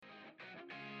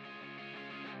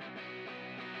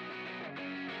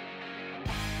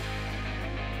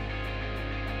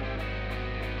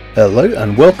Hello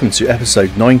and welcome to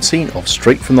episode 19 of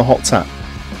Straight from the Hot Tap.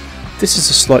 This is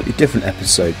a slightly different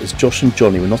episode as Josh and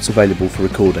Johnny were not available for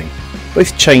recording,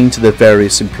 both chained to their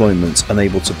various employments,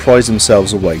 unable to prize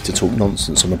themselves away to talk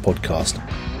nonsense on a podcast.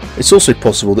 It's also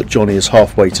possible that Johnny is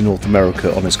halfway to North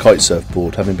America on his kitesurf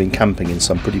board, having been camping in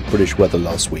some pretty British weather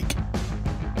last week.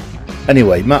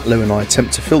 Anyway, Matt, Lou and I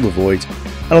attempt to fill the void,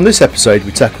 and on this episode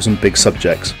we tackle some big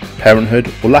subjects: parenthood,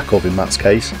 or lack of in Matt's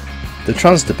case, the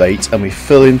trans debate, and we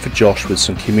fill in for Josh with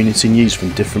some community news from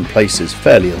different places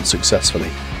fairly unsuccessfully.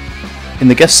 In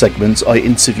the guest segment, I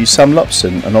interview Sam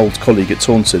Lupson, an old colleague at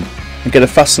Taunton, and get a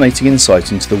fascinating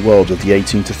insight into the world of the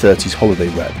 18 to 30s holiday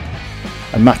rep.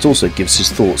 And Matt also gives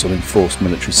his thoughts on enforced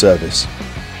military service.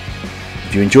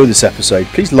 If you enjoy this episode,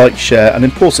 please like, share, and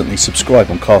importantly subscribe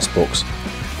on Castbox.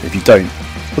 If you don't,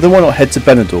 well then why not head to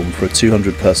Benidorm for a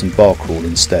 200-person bar crawl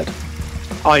instead.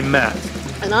 I'm Matt.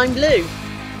 And I'm Lou.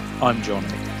 I'm Johnny.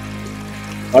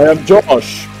 I am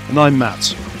Josh. And I'm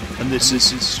Matt. And this is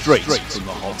Straight from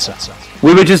the Hot Tap.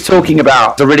 We were just talking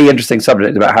about a really interesting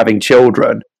subject about having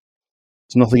children.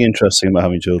 There's nothing interesting about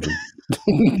having children.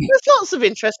 There's lots of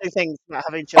interesting things about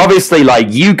having children. Obviously,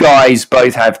 like, you guys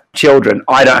both have children.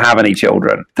 I don't have any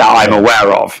children that I'm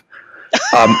aware of.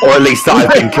 Or at least that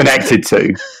I've been connected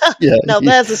to. Yeah, now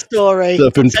there's a story. that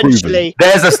have been Essentially.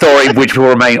 There's a story which will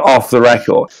remain off the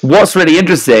record. What's really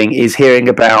interesting is hearing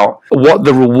about what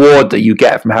the reward that you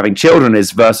get from having children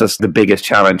is versus the biggest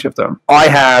challenge of them. I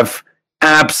have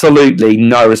absolutely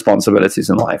no responsibilities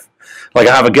in life. Like,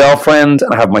 I have a girlfriend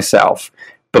and I have myself.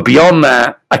 But beyond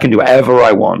that, I can do whatever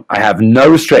I want. I have no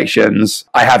restrictions.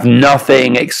 I have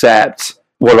nothing except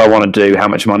what do I want to do? How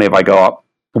much money have I got?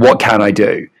 What can I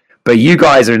do? But you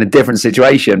guys are in a different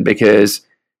situation because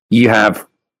you have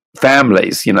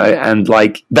families, you know, and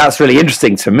like that's really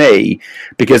interesting to me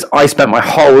because I spent my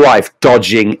whole life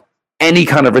dodging any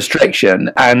kind of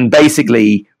restriction and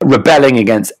basically rebelling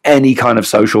against any kind of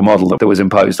social model that was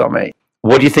imposed on me.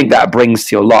 What do you think that brings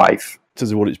to your life? In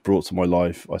terms of what it's brought to my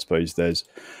life, I suppose there's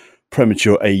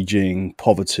premature aging,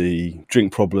 poverty,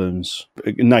 drink problems,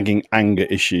 nagging anger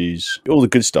issues, all the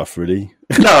good stuff, really.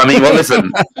 No, I mean, well, listen,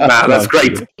 Matt, that's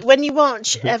great. When you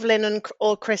watch Evelyn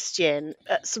or Christian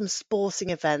at some sporting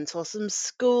event or some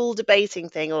school debating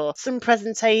thing or some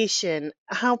presentation,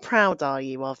 how proud are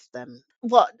you of them?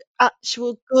 What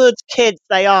actual good kids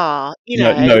they are, you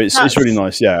know. No, it's really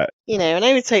nice, yeah. You know, and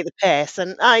I would take the piss,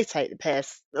 and I take the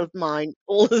piss of mine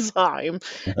all the time,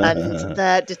 and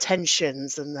their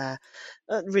detentions and their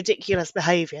ridiculous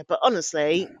behaviour. But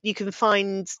honestly, you can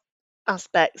find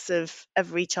aspects of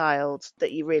every child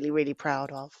that you're really, really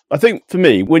proud of. I think for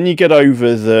me, when you get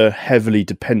over the heavily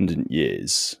dependent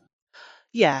years,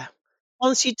 Yeah.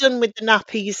 Once you're done with the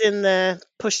nappies and the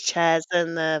pushchairs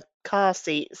and the car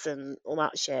seats and all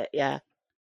that shit, yeah.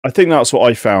 I think that's what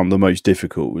I found the most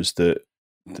difficult was the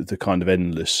kind of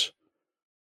endless,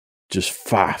 just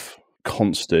faff,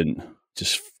 constant,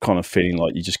 just kind of feeling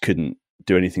like you just couldn't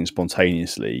do anything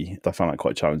spontaneously. I found that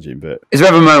quite challenging. But is there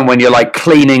ever a moment when you're like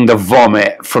cleaning the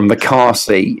vomit from the car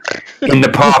seat in the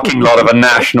parking lot of a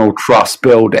National Trust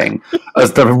building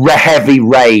as the heavy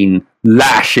rain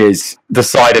lashes the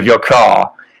side of your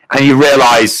car and you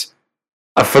realise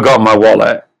I've forgotten my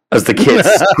wallet as the kids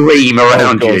scream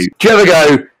around you? Do you ever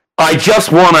go, I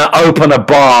just want to open a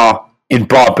bar in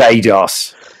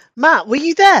Barbados? Matt, were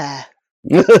you there?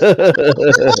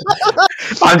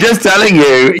 I'm just telling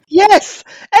you. Yes,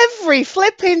 every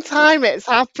flipping time it's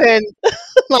happened.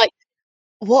 Like,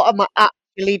 what am I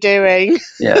actually doing?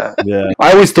 Yeah. yeah,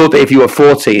 I always thought that if you were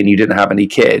 40 and you didn't have any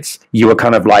kids, you were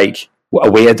kind of like a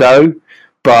weirdo.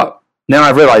 But now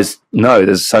I've realised, no,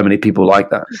 there's so many people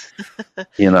like that.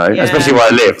 You know, Yeah. especially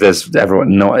where I live, there's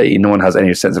everyone. No one has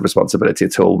any sense of responsibility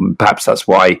at all. Perhaps that's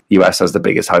why US has the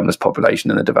biggest homeless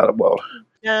population in the developed world.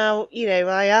 Now, you know,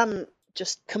 I am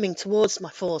just coming towards my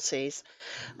 40s.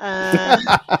 I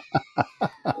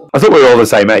thought we were all the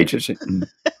same age, actually.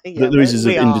 Yeah, Louise is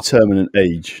of we are. indeterminate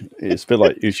age. It's a bit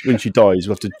like when she dies,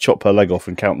 we have to chop her leg off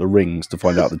and count the rings to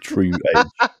find out the true age.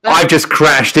 I've just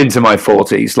crashed into my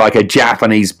 40s like a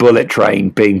Japanese bullet train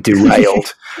being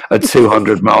derailed at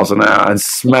 200 miles an hour and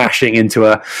smashing into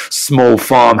a small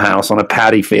farmhouse on a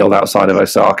paddy field outside of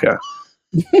Osaka.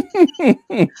 So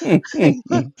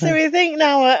I think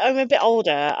now I'm a bit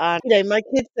older and, you know, my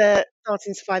kids are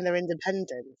starting to find their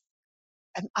independence.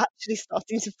 I'm actually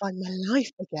starting to find my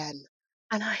life again.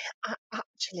 And I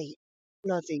actually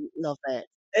bloody love it.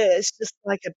 It's just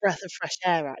like a breath of fresh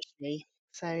air, actually.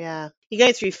 So, yeah. You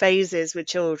go through phases with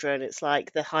children. It's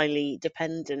like the highly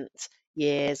dependent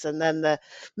years, and then the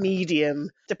medium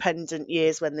dependent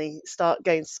years when they start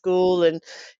going to school, and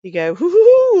you go,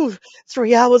 whoo,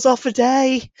 3 hours off a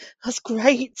day, that's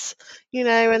great,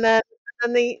 and then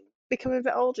they become a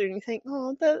bit older, and you think,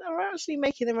 oh, they're actually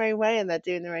making their own way and they're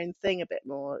doing their own thing a bit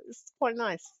more. It's quite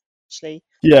nice, actually.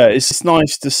 Yeah, it's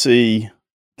nice to see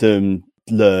them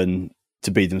learn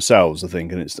to be themselves, I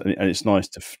think, and it's nice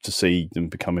to see them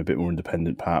become a bit more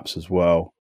independent, perhaps, as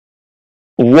well.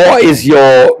 What is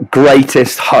your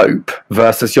greatest hope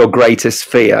versus your greatest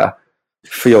fear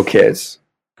for your kids?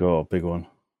 God, big one.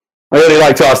 I really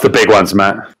like to ask the big ones,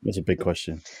 Matt. That's a big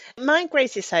question. My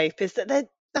greatest hope is that they're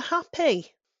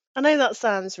happy. I know that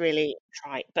sounds really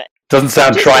trite, but Doesn't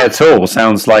sound Just- try at all.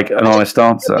 Sounds like an honest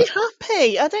answer. be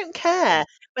happy. I don't care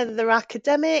whether they're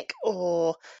academic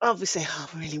or obviously I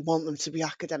really want them to be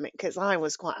academic because I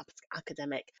was quite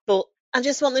academic, but I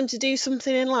just want them to do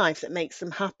something in life that makes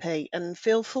them happy and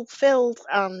feel fulfilled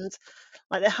and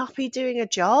like they're happy doing a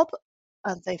job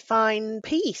and they find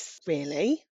peace,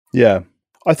 really. Yeah,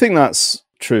 I think that's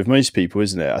true of most people,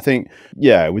 isn't it? I think,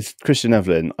 yeah, with Christian and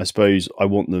Evelyn, I suppose I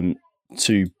want them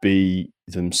to be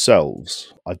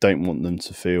themselves. I don't want them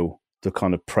to feel the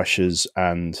kind of pressures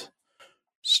and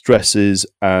stresses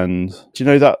and,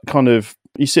 that kind of,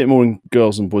 you see it more in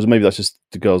girls and boys, maybe that's just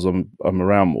the girls I'm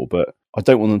around more, but I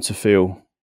don't want them to feel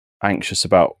anxious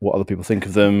about what other people think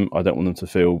of them. I don't want them to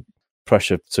feel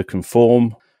pressure to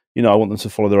conform. I want them to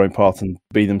follow their own path and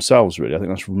be themselves, really. I think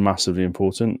that's massively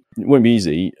important. It won't be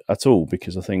easy at all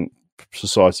because I think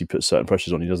society puts certain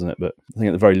pressures on you, doesn't it? But I think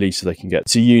at the very least, if they can get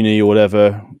to uni or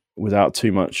whatever without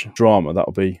too much drama,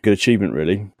 that'll be a good achievement,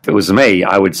 really. If it was me,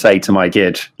 I would say to my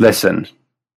kid, listen,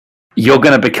 you're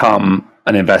going to become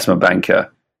an investment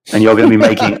banker and you're going to be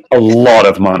making a lot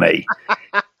of money.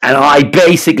 And I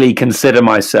basically consider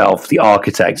myself the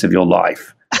architect of your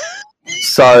life.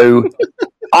 So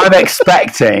I'm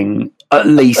expecting at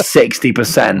least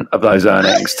 60% of those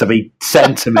earnings to be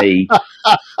sent to me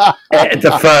at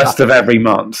the first of every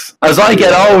month. As I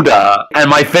get older and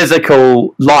my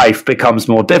physical life becomes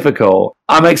more difficult,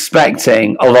 I'm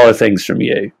expecting a lot of things from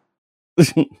you.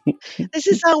 This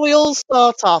is how we all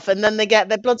start off, and then they get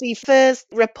their bloody first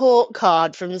report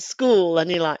card from school, and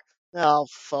you're like, oh,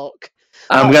 fuck.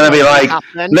 I'm That's going to be not like, gonna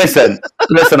happen.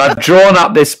 listen, I've drawn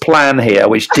up this plan here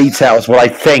which details what I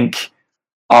think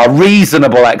are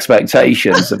reasonable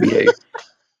expectations of you.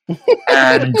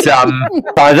 And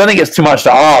I don't think it's too much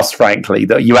to ask, frankly,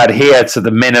 that you adhere to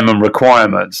the minimum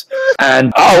requirements.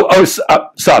 And,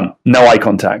 son, no eye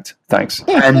contact. Thanks.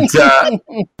 And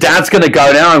Dad's going to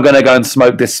go now. I'm going to go and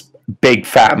smoke this big,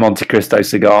 fat Monte Cristo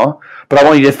cigar. But I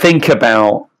want you to think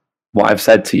about what I've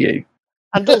said to you.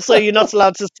 And also, you're not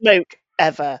allowed to smoke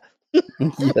ever.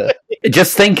 Yeah.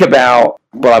 Just think about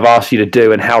what I've asked you to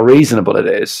do and how reasonable it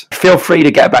is. Feel free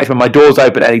to get back to me. My door's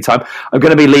open anytime. I'm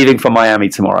going to be leaving for Miami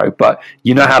tomorrow, but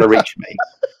you know how to reach me.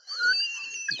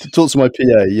 To talk to my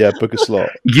PA, yeah, book a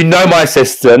slot. You know my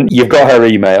assistant. You've got her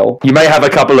email. You may have a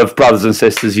couple of brothers and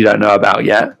sisters you don't know about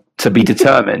yet, to be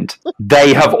determined.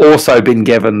 They have also been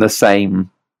given the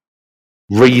same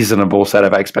reasonable set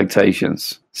of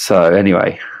expectations. So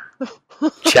anyway,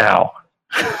 ciao.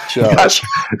 Ciao. That's-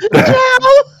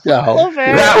 Ciao. Love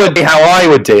it. that would be how I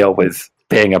would deal with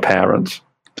being a parent.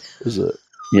 Is it?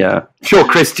 Yeah. Sure,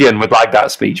 Christian would like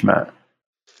that speech, Matt.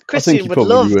 Christian he would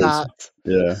probably love would. that.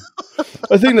 Yeah.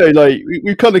 I think though, like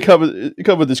we've kind of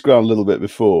covered this ground a little bit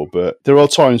before, but there are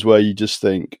times where you just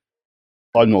think,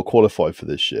 I'm not qualified for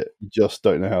this shit. You just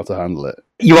don't know how to handle it.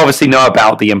 You obviously know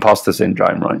about the imposter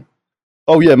syndrome, right?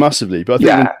 Oh yeah, massively. But I think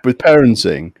Yeah. with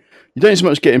parenting, you don't so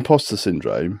much get imposter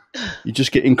syndrome, you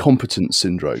just get incompetence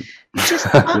syndrome. You just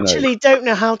actually don't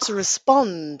know how to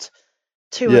respond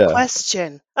to Yeah. a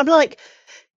question. I'm like,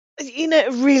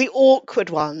 really awkward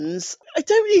ones. I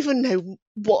don't even know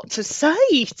what to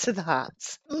say to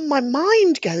that. My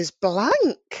mind goes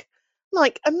blank.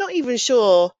 Like, I'm not even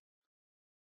sure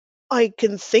I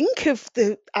can think of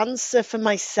the answer for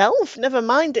myself. Never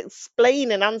mind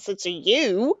explain an answer to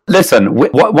you. Listen,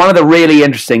 one of the really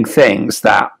interesting things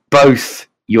that both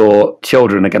your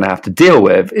children are going to have to deal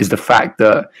with is the fact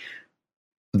that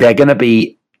they're going to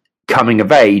be coming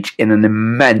of age in an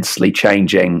immensely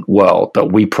changing world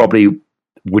that we probably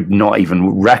would not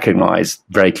even recognize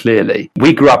very clearly.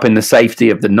 We grew up in the safety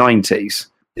of the 90s.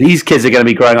 These kids are going to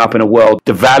be growing up in a world,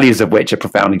 the values of which are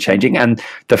profoundly changing, and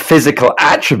the physical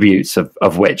attributes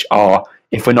of which are,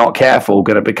 if we're not careful,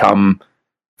 going to become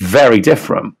very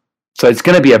different. So it's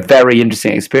going to be a very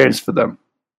interesting experience for them.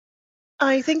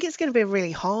 I think it's going to be a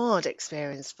really hard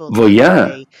experience for them. Well, yeah.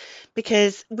 actually,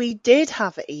 because we did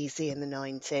have it easy in the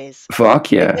 90s.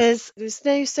 Fuck yeah. Because there was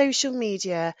no social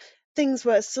media, things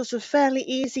were sort of fairly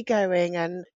easygoing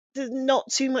and not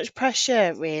too much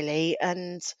pressure really.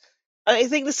 And I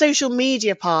think the social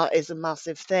media part is a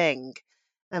massive thing,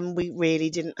 and we really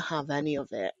didn't have any of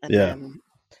it. And Yeah.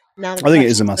 now the I think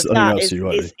it is a pressure massive. of I think that you're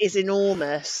absolutely right. is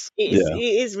enormous. Yeah.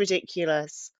 It is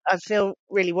ridiculous. I feel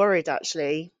really worried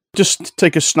actually. Just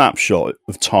take a snapshot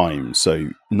of time. So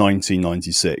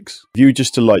 1996. If you were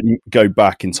just to like go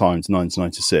back in time to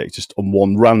 1996, just on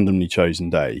one randomly chosen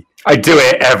day. I do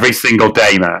it every single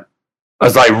day, Matt,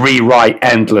 as I rewrite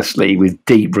endlessly with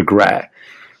deep regret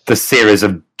the series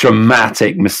of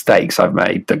dramatic mistakes I've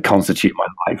made that constitute my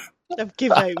life. I've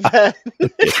given over.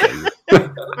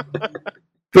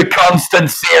 The constant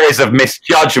series of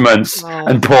misjudgments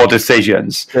and poor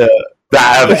decisions Yeah.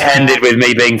 that have ended with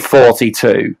me being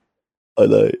 42 I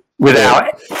know.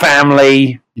 without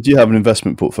family. You do have an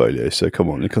investment portfolio, so come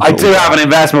on. I do have an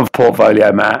investment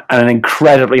portfolio, Matt, and an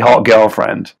incredibly hot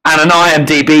girlfriend, and an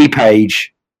IMDb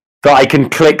page that I can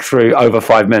click through over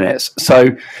 5 minutes. So,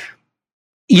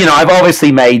 you know, I've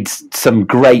obviously made some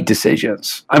great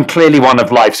decisions. I'm clearly one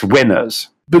of life's winners.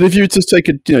 But if you just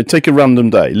take a random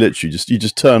day, literally, you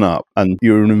just turn up and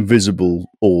you're an invisible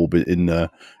orb in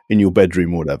your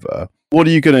bedroom or whatever. What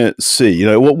are you going to see? You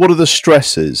know, what are the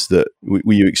stresses that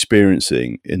were you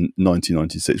experiencing in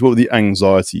 1996? What were the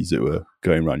anxieties that were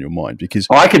going around your mind? Because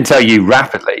I can tell you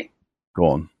rapidly. Go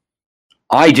on.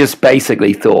 I just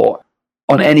basically thought,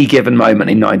 on any given moment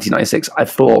in 1996, I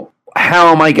thought,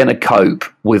 how am I going to cope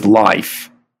with life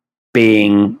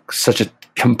being such a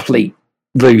complete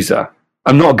loser?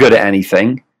 I'm not good at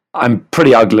anything. I'm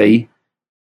pretty ugly.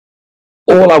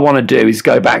 All I want to do is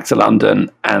go back to London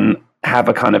and have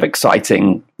a kind of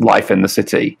exciting life in the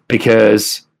city,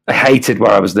 because I hated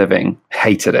where I was living,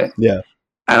 hated it. Yeah.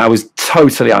 And I was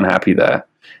totally unhappy there.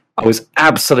 I was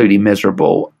absolutely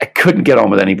miserable. I couldn't get on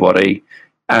with anybody.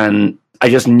 And I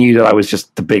just knew that I was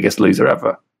just the biggest loser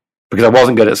ever, because I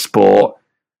wasn't good at sport.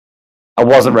 I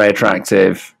wasn't very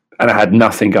attractive, and I had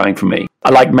nothing going for me. I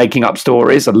liked making up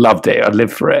stories. I loved it. I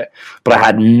lived for it. But I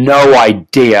had no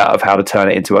idea of how to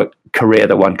turn it into a career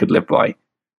that one could live by.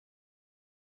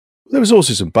 There was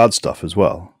also some bad stuff as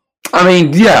well. I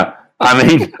mean, yeah. I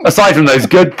mean, aside from those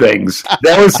good things,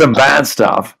 there was some bad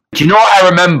stuff. Do you know what I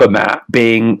remember, Matt?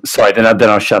 Being sorry, then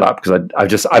I'll shut up, because I've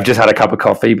just had a cup of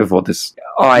coffee before this.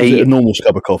 Was it a normal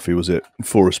cup of coffee? Was it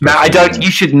 4 espresso? Matt, I don't. You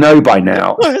should know by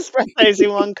now. 4 espressos in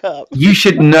 1 cup. You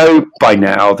should know by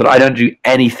now that I don't do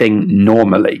anything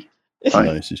normally. I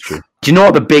know, this is true. Do you know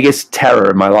what the biggest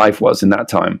terror in my life was in that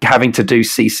time? Having to do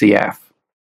CCF.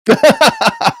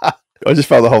 I just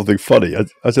found the whole thing funny.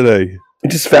 I don't know. I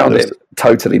just found it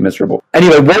totally miserable.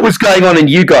 Anyway, what was going on in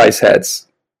you guys' heads?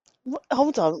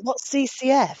 Hold on, what's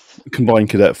CCF? Combined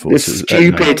Cadet Force. This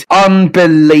stupid,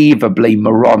 unbelievably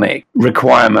moronic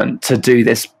requirement to do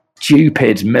this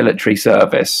stupid military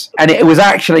service. And it was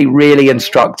actually really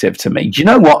instructive to me. Do you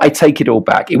know what? I take it all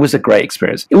back. It was a great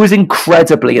experience. It was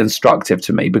incredibly instructive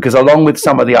to me, because along with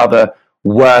some of the other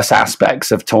worse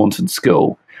aspects of Taunton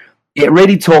School, it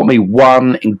really taught me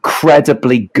one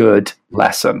incredibly good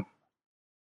lesson.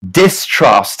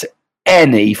 Distrust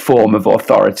any form of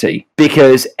authority,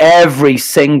 because every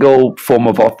single form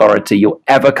of authority you'll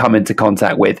ever come into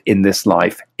contact with in this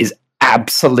life is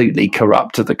absolutely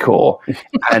corrupt to the core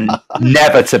and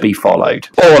never to be followed.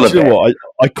 All of it. What?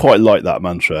 I quite like that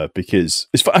mantra, because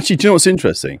it's actually, do you know what's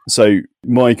interesting? So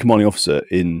my commanding officer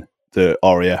in the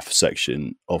RAF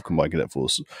section of Combined Cadet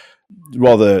Force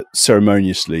rather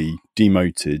ceremoniously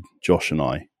demoted Josh and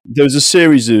I. There was a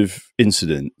series of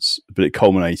incidents, but it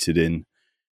culminated in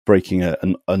breaking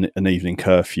an evening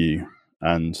curfew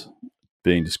and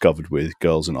being discovered with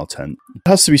girls in our tent. It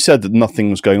has to be said that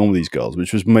nothing was going on with these girls,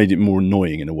 which was made it more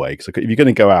annoying in a way. Because if you're going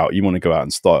to go out, you want to go out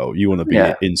in style. You want to be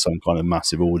in some kind of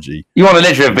massive orgy. You want to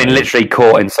literally have been literally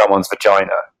caught in someone's vagina.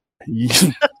 You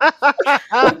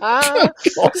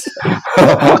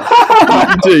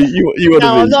would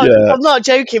have been, I'm not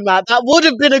joking, Matt. That would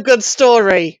have been a good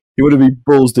story. You want to be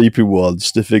balls deep in one,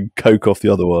 sniffing coke off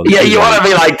the other one. Yeah, you want to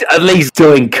be like at least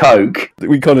doing coke.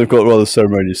 We kind of got rather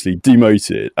ceremoniously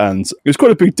demoted, and it was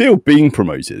quite a big deal being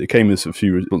promoted. It came with a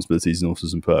few responsibilities and also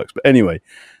some perks. But anyway,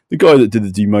 the guy that did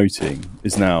the demoting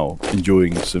is now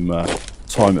enjoying some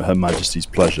time at Her Majesty's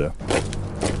pleasure.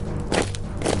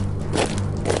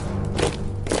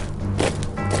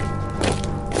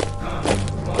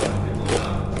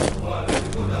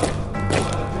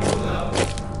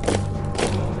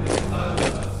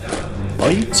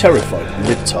 Are you terrified of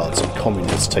libtards and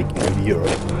communists taking over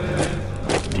Europe?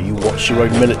 Do you watch your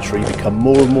own military become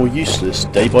more and more useless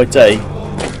day by day?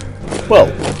 Well,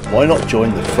 why not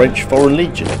join the French Foreign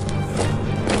Legion?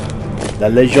 La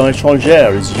Légion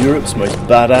Étrangère is Europe's most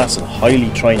badass and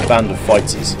highly trained band of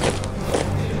fighters.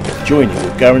 Joining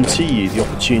will guarantee you the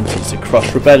opportunities to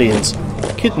crush rebellions,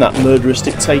 kidnap murderous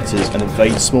dictators and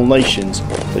invade small nations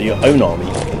that your own army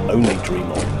can only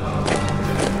dream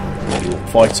of. You will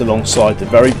fight alongside the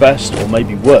very best or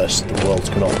maybe worst the world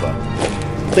can offer.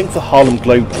 Think the Harlem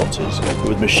Globetrotters, but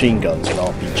with machine guns and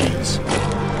RPGs.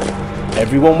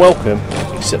 Everyone welcome,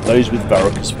 except those with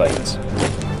varicose veins.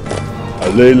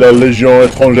 Allez la Légion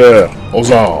étrangère,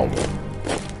 aux armes!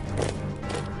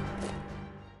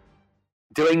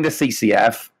 Doing the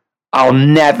CCF, I'll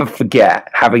never forget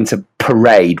having to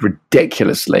parade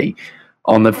ridiculously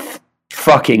on the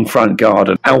fucking front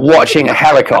garden and watching a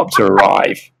helicopter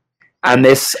arrive and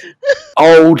this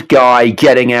old guy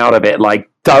getting out of it like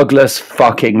Douglas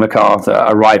fucking MacArthur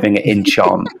arriving at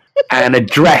Incheon and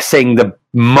addressing the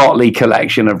motley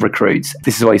collection of recruits.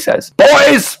 This is what he says.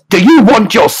 Boys, do you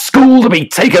want your school to be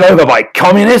taken over by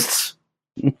communists?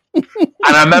 And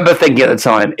I remember thinking at the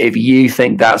time, if you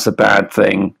think that's a bad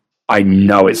thing, I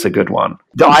know it's a good one.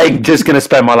 I'm just going to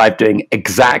spend my life doing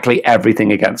exactly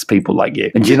everything against people like you.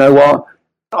 And do you know what?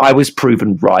 I was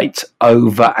proven right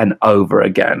over and over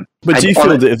again. But do you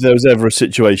feel that if there was ever a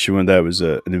situation when there was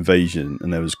an invasion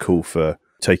and there was a call for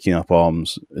taking up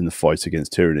arms in the fight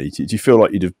against tyranny, do you feel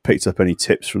like you'd have picked up any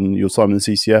tips from your time in the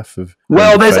CCF?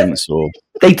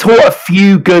 They taught a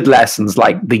few good lessons,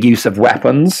 like the use of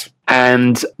weapons,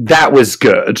 and that was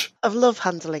good. I love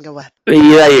handling a weapon.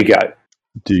 There you go.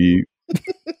 Do you?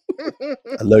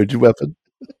 A loaded weapon?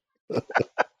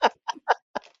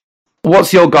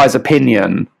 What's your guys'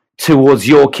 opinion towards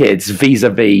your kids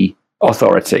vis-a-vis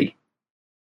authority?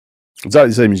 Exactly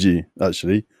the same as you,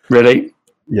 actually. Really?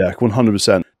 Yeah,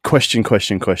 100%.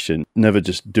 Question. Never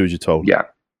just do as you're told. Yeah.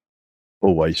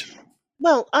 Always.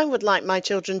 Well, I would like my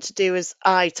children to do as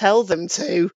I tell them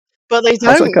to, but they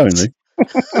How's don't. that going, Lee?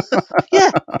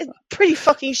 Yeah, it's pretty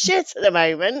fucking shit at the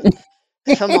moment,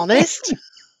 if I'm honest.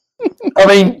 I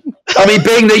mean,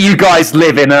 being that you guys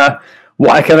live in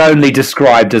what I can only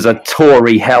describe as a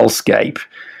Tory hellscape,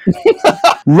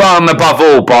 run above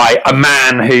all by a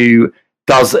man who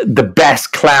does the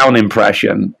best clown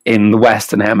impression in the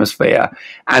Western Hemisphere,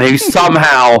 and who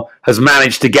somehow has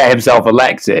managed to get himself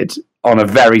elected on a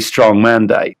very strong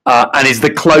mandate, and is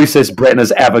the closest Britain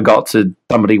has ever got to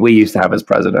somebody we used to have as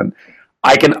president.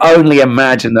 I can only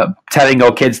imagine that telling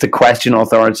your kids to question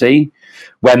authority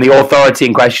when the authority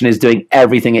in question is doing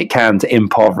everything it can to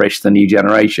impoverish the new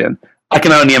generation, I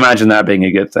can only imagine that being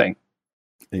a good thing.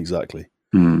 Exactly.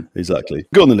 Exactly.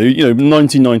 Go on then, Lou.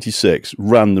 1996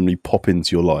 randomly pop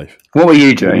into your life. What were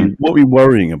you doing? What were you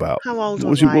worrying about? How old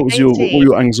What was I? what were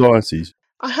your anxieties?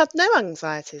 I had no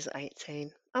anxieties at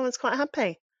 18. I was quite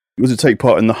happy. Was it take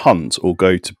part in the hunt or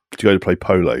go to play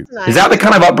polo? No, Is that the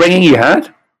kind of upbringing you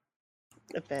had?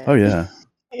 a bit. Oh yeah.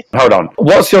 Hold on.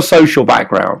 What's your social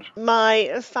background?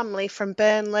 My family from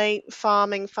Burnley,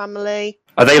 farming family.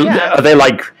 Are they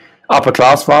like upper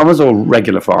class farmers or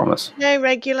regular farmers? No,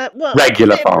 regular. Well,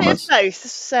 Regular bit farmers. both.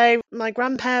 So my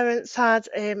grandparents had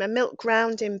a milk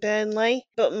ground in Burnley,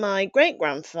 but my great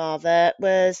grandfather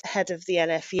was head of the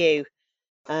NFU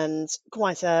and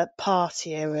quite a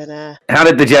partier and a. How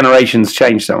did the generations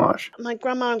change so much? My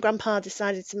grandma and grandpa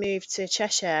decided to move to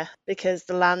Cheshire because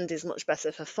the land is much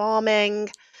better for farming.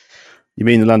 You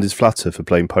mean the land is flatter for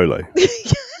playing polo?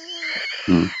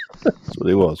 That's what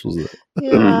it was, wasn't it?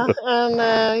 Yeah,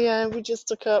 and we just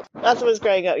took up. As I was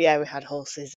growing up, we had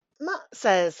horses. Matt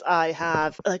says I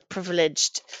have a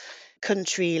privileged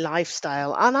country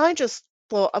lifestyle, and I just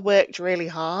thought I worked really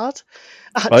hard.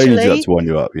 Actually, I only do that to wind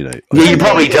you up, Yeah, you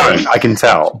probably don't. I can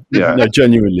tell. Yeah. No,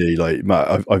 genuinely, like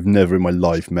Matt, I've never in my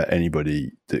life met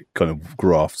anybody that kind of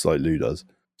grafts like Lou does.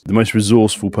 The most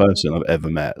resourceful person I've ever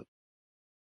met.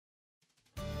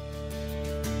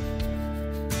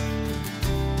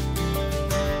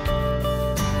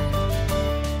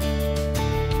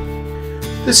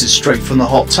 This is Straight from the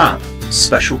Hot Tap,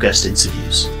 special guest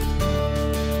interviews.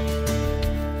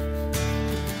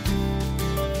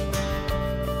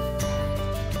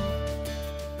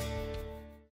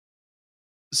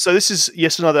 So this is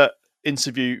yet another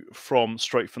interview from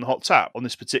Straight from the Hot Tap. On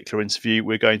this particular interview,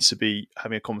 we're going to be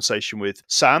having a conversation with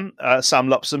Sam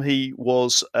Lupson. He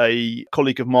was a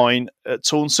colleague of mine at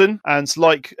Taunton, and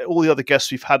like all the other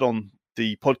guests we've had on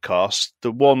the podcast,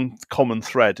 the one common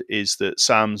thread is that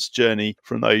Sam's journey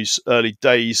from those early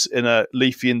days in a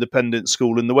leafy independent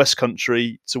school in the West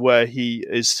Country to where he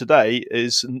is today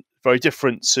is very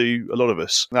different to a lot of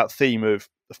us. That theme of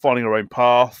finding our own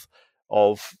path,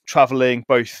 of travelling,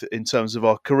 both in terms of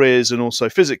our careers and also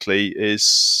physically,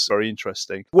 is very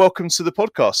interesting. Welcome to the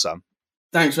podcast, Sam.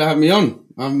 Thanks for having me on.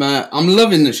 I'm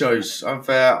loving the shows.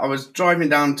 I was driving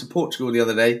down to Portugal the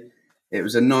other day. It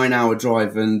was a 9-hour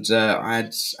drive, and I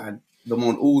had them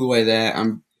on all the way there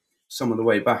and some of the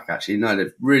way back. Actually, no,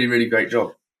 they're really, really great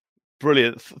job.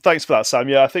 Brilliant. Thanks for that, Sam.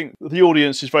 Yeah, I think the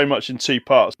audience is very much in two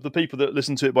parts. The people that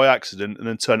listen to it by accident and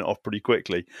then turn it off pretty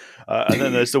quickly. And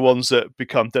then there's the ones that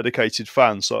become dedicated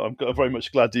fans. So I'm very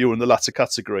much glad that you're in the latter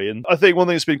category. And I think one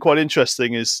thing that's been quite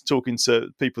interesting is talking to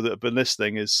people that have been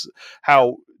listening is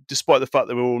how, despite the fact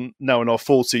that we're all now in our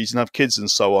 40s and have kids and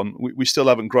so on, we still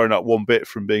haven't grown up one bit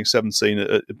from being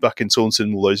 17 back in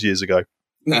Taunton all those years ago.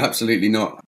 No, absolutely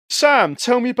not. Sam,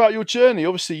 tell me about your journey.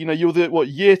 Obviously,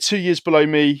 you're 2 years below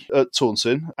me at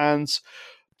Taunton, and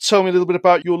tell me a little bit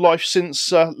about your life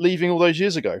since leaving all those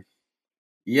years ago.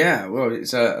 Yeah, well,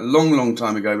 it's a long, long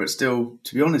time ago, but still,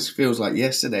 to be honest, feels like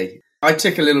yesterday. I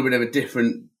took a little bit of a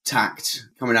different tact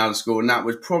coming out of school, and that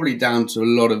was probably down to a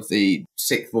lot of the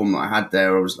sixth form that I had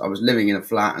there. I was living in a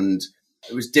flat, and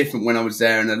it was different when I was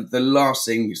there. And the last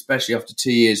thing, especially after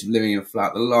 2 years of living in a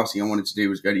flat, the last thing I wanted to do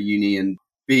was go to uni and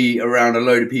be around a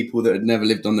load of people that had never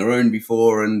lived on their own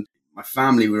before. And my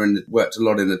family worked a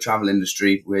lot in the travel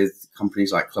industry with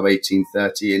companies like Club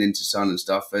 1830 and Intersun and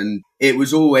stuff. And it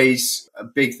was always a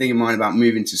big thing of mine about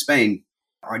moving to Spain.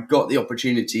 I got the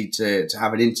opportunity to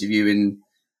have an interview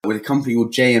with a company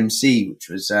called JMC, which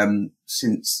was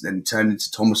since then turned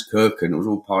into Thomas Cook, and it was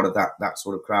all part of that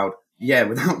sort of crowd. Yeah,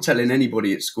 without telling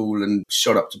anybody at school, and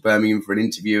shot up to Birmingham for an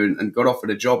interview and got offered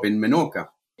a job in Menorca.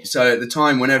 So at the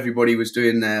time when everybody was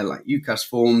doing their like UCAS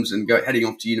forms and heading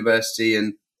off to university,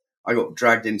 and I got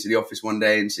dragged into the office one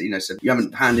day and said, you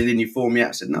haven't handed in your form yet.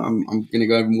 I said, no, I'm going to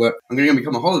go over and work. I'm going to go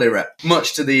become a holiday rep.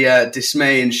 Much to the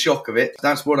dismay and shock of it,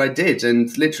 that's what I did.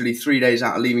 And literally 3 days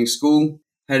out of leaving school,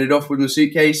 headed off with my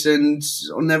suitcase and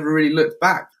I never really looked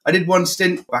back. I did one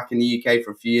stint back in the UK for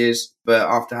a few years, but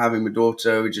after having my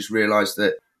daughter, we just realised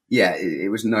that, yeah, it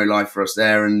was no life for us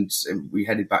there, and we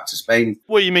headed back to Spain.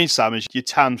 What you mean, Sam, is your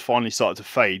tan finally started to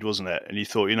fade, wasn't it? And you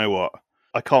thought, you know what?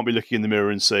 I can't be looking in the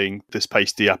mirror and seeing this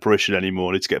pasty apparition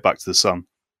anymore. I need to get back to the sun.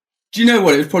 Do you know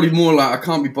what? It was probably more like I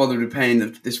can't be bothered with paying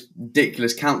this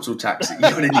ridiculous council tax that you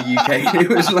got in the UK. It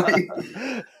was like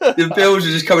the bills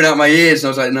were just coming out my ears, and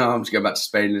I was like, no, I'm just going back to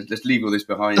Spain. Let's leave all this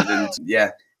behind. And yeah,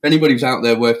 if anybody's out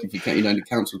there working for the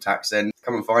council tax, then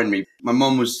come and find me. My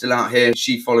mum was still out here.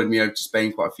 She followed me over to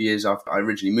Spain quite a few years after I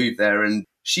originally moved there, and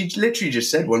she literally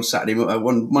just said one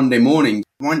Monday morning,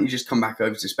 why don't you just come back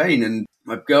over to Spain? And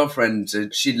my girlfriend,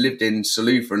 she'd lived in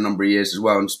Salou for a number of years as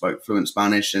well and spoke fluent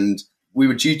Spanish, and we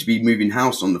were due to be moving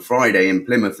house on the Friday in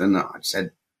Plymouth, and I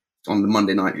said on the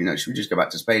Monday night, should we just go back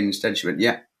to Spain instead? She went,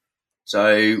 yeah.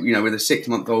 So, with a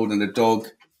 6-month-old and a dog,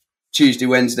 Tuesday,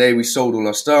 Wednesday, we sold all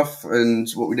our stuff, and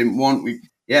what we didn't want,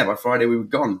 by Friday we were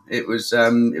gone. It was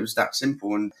that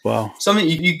simple, and wow, something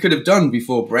you could have done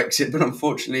before Brexit, but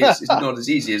unfortunately it's not as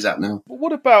easy as that now.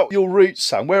 What about your roots,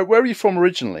 Sam? Where are you from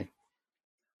originally?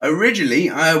 Originally,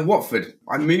 Watford.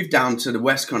 I moved down to the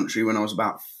West Country when I was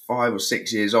about 5 or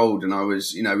 6 years old, and I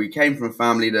was, we came from a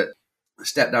family that my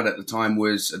stepdad at the time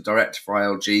was a director for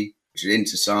ILG, which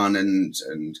is Intersun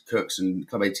and Cooks and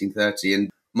Club 1830, and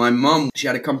my mum, she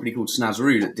had a company called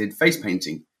Snazaroo that did face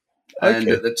painting. Okay. And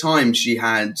at the time, she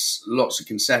had lots of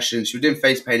concessions. She was doing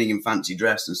face painting in fancy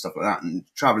dress and stuff like that, and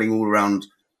traveling all around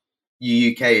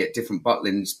the UK at different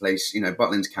Butlins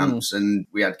Butlins camps, and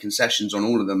we had concessions on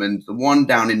all of them. And the one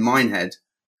down in Minehead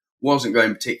wasn't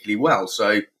going particularly well.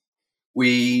 So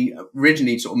we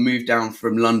originally sort of moved down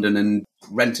from London and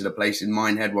rented a place in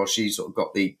Minehead while she sort of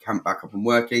got the camp back up and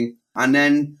working. And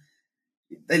then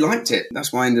they liked it.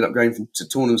 That's why I ended up going to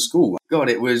Taunton School. God,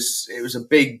 it was a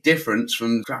big difference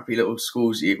from crappy little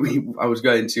schools I was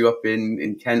going to up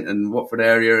in Kent and Watford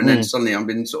area. And then suddenly I've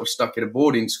been sort of stuck in a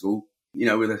boarding school,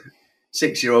 with a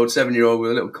 6-year-old, 7-year-old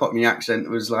with a little Cockney accent. It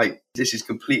was like, this is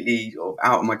completely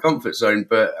out of my comfort zone.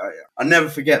 But I'll never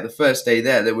forget the first day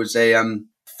there was a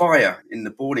fire in the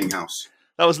boarding house.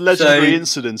 That was a legendary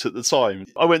incident at the time.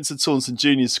 I went to Taunton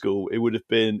Junior School. It would have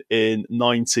been in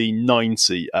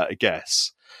 1990 at a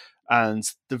guess. And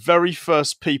the very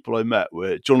first people I met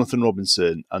were Jonathan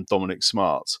Robinson and Dominic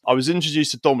Smart. I was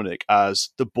introduced to Dominic as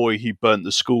the boy who burnt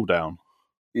the school down.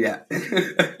 Yeah.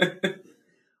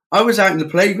 I was out in the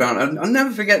playground. I'll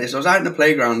never forget this. I was out in the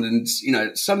playground and,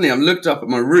 suddenly I looked up at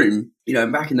my room.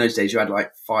 And back in those days, you had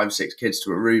like 5, 6 kids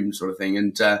to a room sort of thing.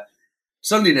 And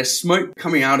suddenly there's smoke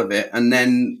coming out of it. And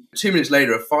then 2 minutes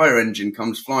later, a fire engine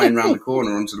comes flying around the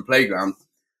corner onto the playground.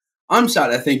 I'm sat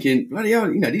there thinking, bloody hell,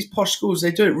 these posh schools,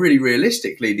 they do it really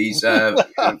realistically, these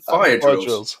fire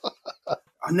drills.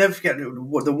 I'll never forget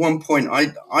the one point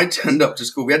I turned up to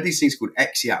school. We had these things called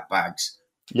Exeat bags.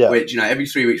 Yeah. which, every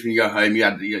 3 weeks when you go home, you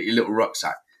had your little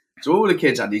rucksack. So all the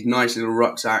kids had these nice little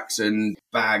rucksacks and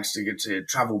bags to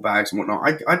travel bags and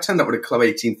whatnot. I turned up with a Club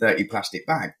 1830 plastic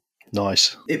bag.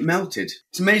 Nice. It melted.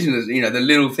 It's amazing, the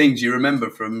little things you remember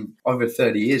from over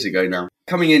 30 years ago now.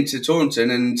 Coming into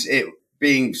Taunton and it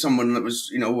being someone that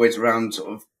was, always around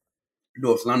sort of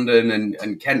North London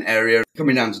and Kent area,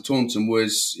 coming down to Taunton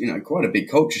was, quite a big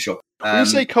culture shock. When you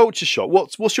say culture shock,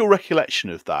 what's your recollection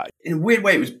of that? In a weird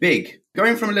way, it was big.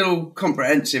 Going from a little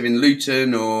comprehensive in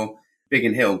Luton or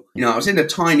Biggin Hill, I was in a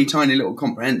tiny, tiny little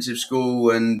comprehensive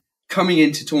school, and coming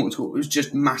into Taunton School, it was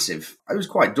just massive. It was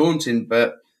quite daunting,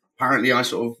 but apparently I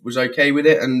sort of was okay with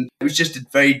it, and it was just a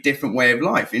very different way of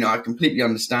life. I completely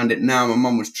understand it now. My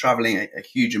mum was travelling a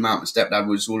huge amount. My stepdad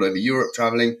was all over Europe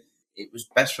travelling. It was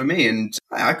best for me, and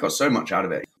I got so much out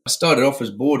of it. I started off as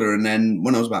boarder, and then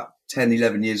when I was about 10,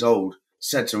 11 years old,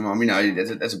 said to my mum,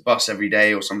 there's a bus every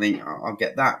day or something, I'll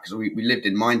get that, because we lived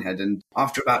in Minehead. And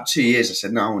after about 2 years, I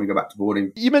said, no, I want to go back to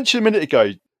boarding. You mentioned a minute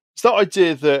ago, it's that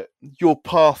idea that your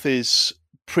path is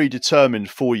predetermined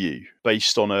for you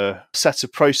based on a set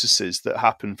of processes that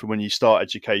happen from when you start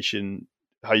education,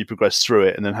 how you progress through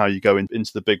it, and then how you go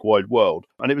into the big wide world.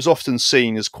 And it was often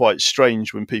seen as quite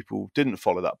strange when people didn't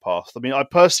follow that path. I mean, I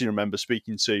personally remember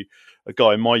speaking to a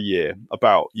guy in my year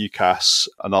about UCAS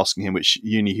and asking him which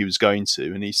uni he was going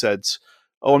to, and he said,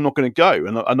 oh, I'm not going to go.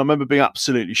 And I remember being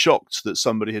absolutely shocked that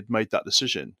somebody had made that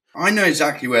decision. I know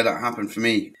exactly where that happened for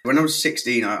me. When I was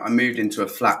 16, I moved into a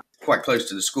flat quite close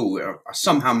to the school. I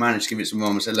somehow managed to give it to my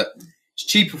mum and said, look, it's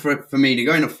cheaper for me to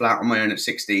go in a flat on my own at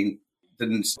 16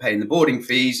 than paying the boarding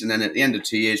fees, and then at the end of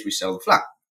 2 years we sell the flat.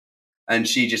 And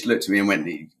she just looked at me and went,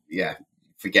 yeah,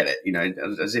 forget it,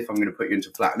 as if I'm going to put you into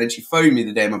a flat. And then she phoned me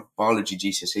the day of my biology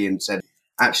GCSE and said,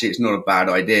 actually, it's not a bad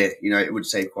idea, it would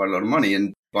save quite a lot of money.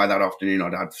 And by that afternoon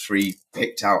I'd had 3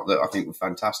 picked out that I think were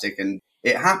fantastic, and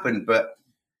it happened. But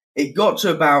it got to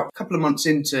about a couple of months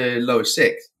into lower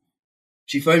sixth,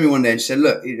 she phoned me one day and she said,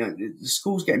 look, the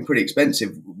school's getting pretty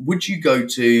expensive, would you go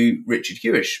to Richard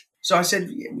Hewish? So I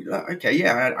said, okay,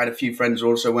 yeah. I had a few friends who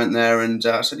also went there, and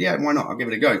I said, yeah, why not? I'll give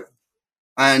it a go.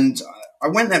 And I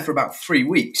went there for about 3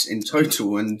 weeks in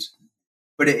total,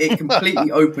 but it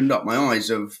completely opened up my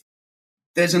eyes of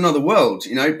there's another world,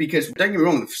 because don't get me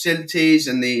wrong, the facilities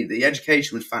and the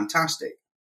education was fantastic.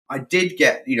 I did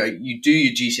get, you do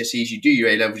your GCSEs, you do your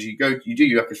A-levels, you do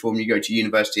your UCAS form, you go to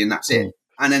university, and that's it.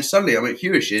 And then suddenly I'm at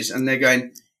Hewish's, and they're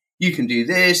going, you can do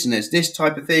this, and there's this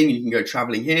type of thing, you can go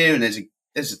travelling here, and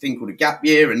there's a thing called a gap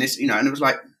year, and this, and it was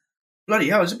like, bloody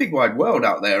hell, there's a big wide world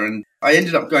out there. And I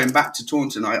ended up going back to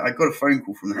Taunton. I got a phone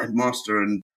call from the headmaster,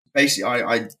 and basically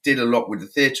I did a lot with the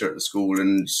theatre at the school,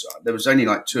 and there was only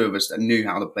like 2 of us that knew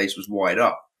how the place was wired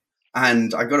up.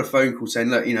 And I got a phone call saying,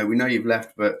 look, we know you've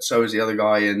left, but so is the other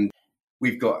guy, and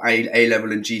we've got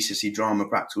A-level and GCSE drama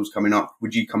practicals coming up.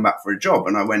 Would you come back for a job?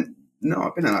 And I went, no,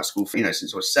 I've been in that school for,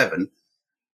 since I was 7.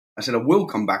 I said, I will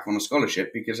come back on a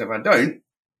scholarship, because if I don't,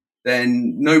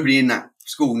 then nobody in that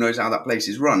school knows how that place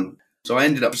is run. So I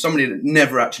ended up, somebody that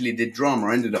never actually did drama,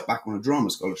 I ended up back on a drama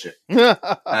scholarship.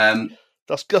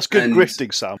 That's good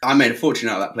grifting, Sam. I made a fortune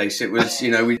out of that place. It was,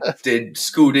 we did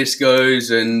school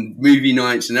discos and movie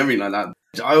nights and everything like that.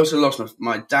 I also lost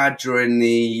my dad during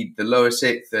the lower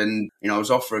sixth, and, I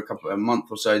was off for a month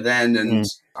or so then. And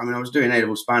I was doing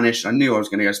A-level Spanish. I knew I was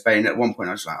going to go to Spain. At one point,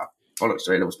 I was like, bollocks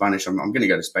to A-level Spanish. I'm going to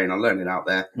go to Spain. I'll learn it out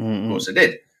there. Of course I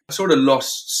did. I sort of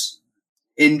lost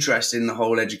interest in the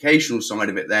whole educational side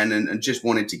of it then, and just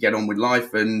wanted to get on with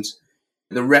life. And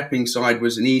the repping side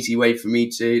was an easy way for me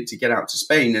to get out to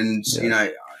Spain. And,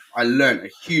 I learned a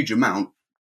huge amount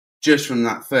just from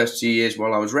that first 2 years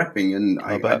while I was repping. And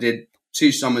I did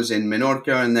 2 summers in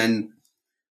Menorca, and then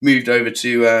moved over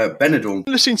to Benidorm.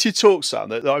 Listening to you talk, Sam,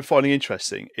 that I'm finding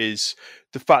interesting is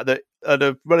the fact that at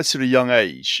a relatively young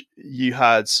age, you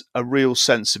had a real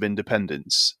sense of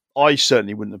independence. I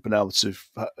certainly wouldn't have been able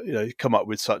to, come up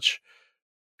with such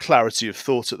clarity of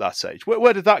thought at that age.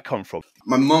 Where did that come from?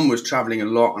 My mum was travelling a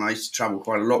lot, and I used to travel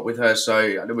quite a lot with her. So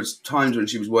there was times when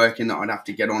she was working that I'd have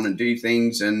to get on and do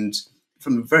things. And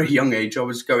from a very young age, I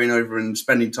was going over and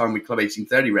spending time with Club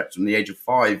 1830 reps from the age of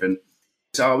 5. And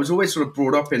so I was always sort of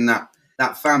brought up in that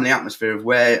family atmosphere of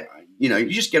where, you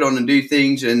just get on and do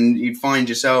things, and you find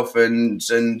yourself. And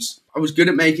I was good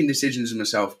at making decisions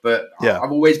myself, but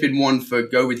I've always been one for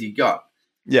go with your gut.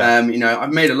 Yeah.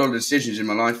 I've made a lot of decisions in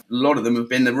my life. A lot of them have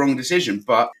been the wrong decision,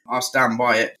 but I'll stand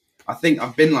by it. I think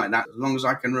I've been like that as long as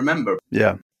I can remember.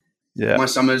 Yeah. Yeah. My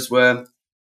summers were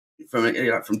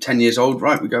from 10 years old,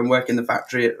 right? We go and work in the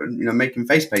factory, making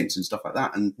face paints and stuff like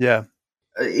that. And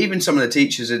even some of the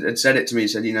teachers had said it to me,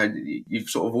 said, you've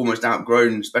sort of almost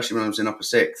outgrown, especially when I was in upper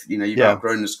sixth, you've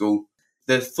outgrown the school.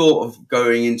 The thought of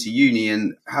going into uni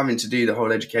and having to do the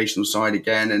whole educational side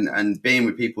again and being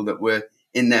with people that were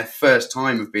in their first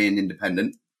time of being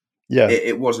independent,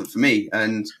 it wasn't for me.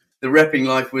 And the repping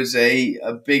life was a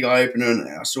big eye-opener.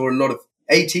 And I saw a lot of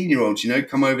 18-year-olds,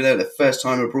 come over there their first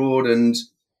time abroad, and,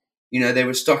 they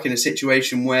were stuck in a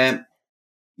situation where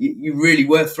you really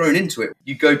were thrown into it.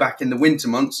 You go back in the winter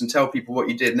months and tell people what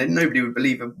you did, and then nobody would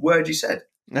believe a word you said.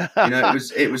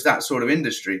 It was that sort of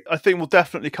industry. I think we'll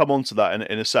definitely come on to that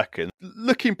in a second.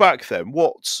 Looking back then,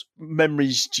 what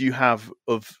memories do you have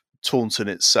of Taunton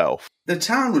itself? The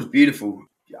town was beautiful.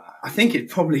 I think it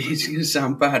probably is going to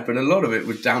sound bad, but a lot of it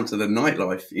was down to the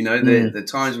nightlife. The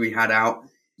times we had out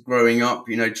growing up,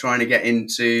 trying to get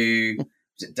into...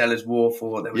 Was it Della's Wharf,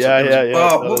 or there was a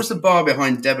bar? What was the bar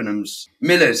behind Debenhams?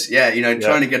 Miller's,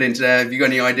 trying to get into there. Have you got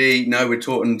any ID? No, we're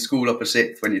taught in school upper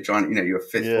sixth when you're trying, you're a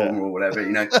fifth form or whatever,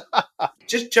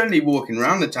 Just generally walking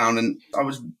around the town, and I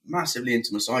was massively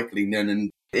into my cycling then,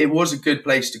 and it was a good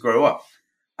place to grow up.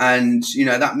 And,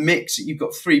 that mix, you've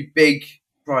got 3 big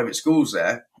private schools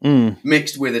there,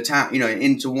 mixed with a town,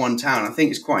 into one town. I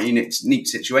think it's quite a unique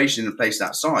situation in a place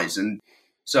that size. And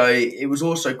so it was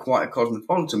also quite a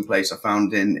cosmopolitan place, I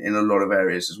found, in a lot of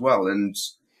areas as well. And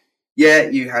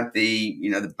you had the,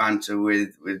 the banter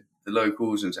with the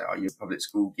locals and say, oh, you're a public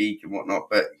school geek and whatnot.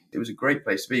 But it was a great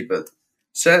place to be. But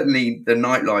certainly the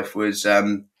nightlife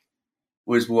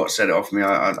was what set it off for me.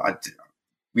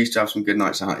 We used to have some good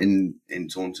nights out in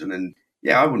Taunton, and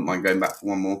I wouldn't mind going back for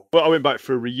one more. Well, I went back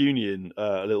for a reunion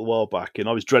a little while back, and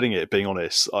I was dreading it, being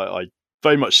honest. I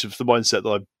very much of the mindset that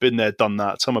I've been there, done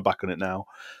that, turned my back on it now,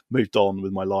 moved on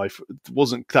with my life.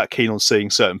 Wasn't that keen on seeing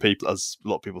certain people, as a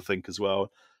lot of people think as well.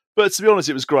 But to be honest,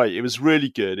 it was great. It was really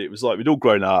good. It was like we'd all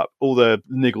grown up. All the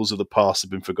niggles of the past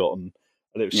had been forgotten.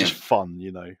 And it was just fun,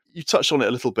 You touched on it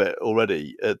a little bit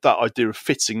already, that idea of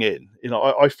fitting in.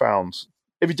 I found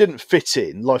if you didn't fit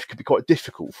in, life could be quite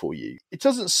difficult for you. It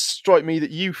doesn't strike me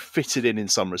that you fitted in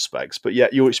some respects, but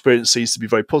yet your experience seems to be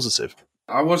very positive.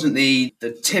 I wasn't the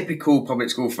typical public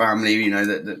school family,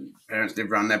 that parents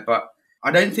lived around there, but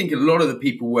I don't think a lot of the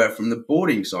people were from the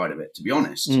boarding side of it, to be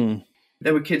honest.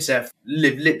 There were kids there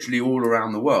lived literally all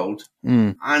around the world,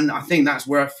 and I think that's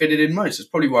where I fitted in most. That's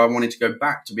probably why I wanted to go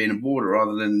back to being a boarder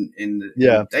rather than in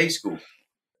the day school.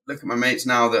 Look at my mates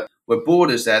now that were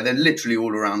boarders there. They're literally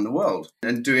all around the world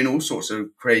and doing all sorts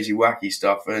of crazy, wacky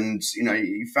stuff. And,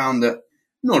 you found that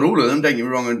not all of them, don't get me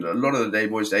wrong, and a lot of the day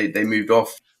boys, they moved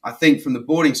off. I think from the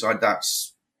boarding side,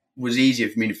 was easier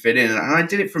for me to fit in. And I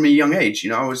did it from a young age.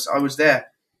 I was there.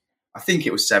 I think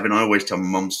it was 7. I always tell my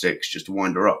mum 6 just to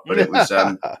wind her up. But it was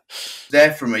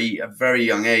there from a very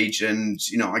young age. And,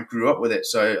 I grew up with it.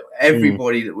 So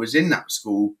everybody that was in that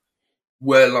school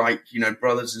were like,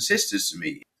 brothers and sisters to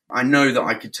me. I know that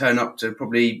I could turn up to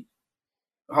probably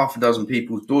half a dozen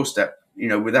people's doorstep,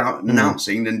 without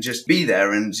announcing, and just be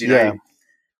there. And,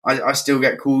 I still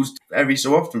get calls every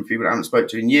so often from people I haven't spoken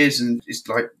to in years. And it's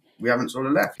like we haven't sort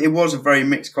of left. It was a very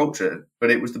mixed culture,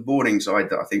 but it was the boarding side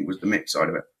that I think was the mixed side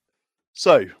of it.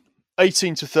 So,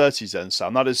 18 to 30s then,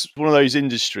 Sam, that is one of those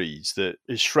industries that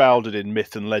is shrouded in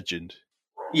myth and legend.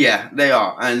 Yeah, they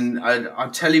are. And I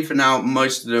tell you for now,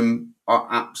 most of them are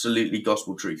absolutely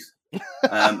gospel truth.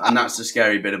 And that's the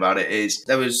scary bit about it is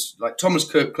there was like Thomas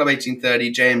Cook, Club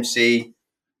 1830, JMC,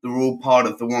 they were all part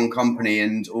of the one company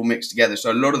and all mixed together.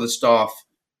 So a lot of the staff,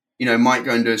 might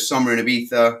go and do a summer in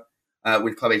Ibiza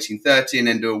with Club 1830 and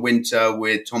then do a winter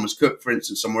with Thomas Cook, for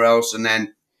instance, somewhere else, and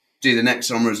then do the next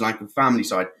summer as like a family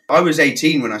side. I was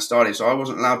 18 when I started, so I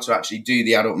wasn't allowed to actually do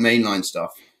the adult mainline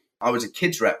stuff. I was a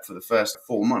kids rep for the first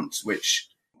 4 months, which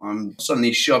I'm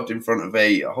suddenly shoved in front of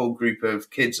a whole group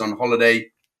of kids on holiday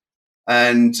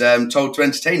and told to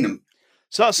entertain them.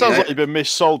 So that sounds like you've been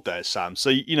missold there, Sam. So,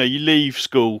 you leave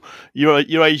school, you're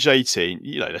age 18,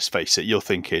 let's face it, you're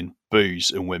thinking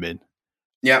booze and women.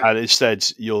 Yeah. And instead,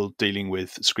 you're dealing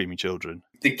with screaming children.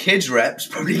 The kids reps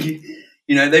probably,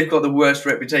 they've got the worst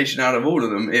reputation out of all of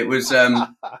them. It was...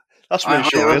 That's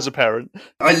reassuring as a parent.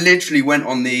 I literally went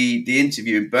on the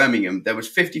interview in Birmingham. There was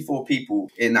 54 people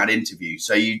in that interview.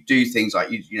 So you do things like,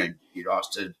 you'd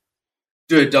asked to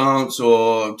do a dance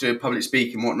or do a public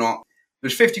speak and whatnot.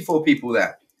 There's 54 people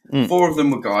there. 4 of them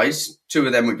were guys, 2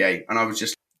 of them were gay. And I was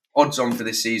just odds on for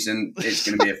this season. It's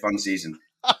going to be a fun season.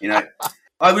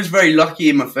 I was very lucky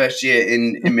in my first year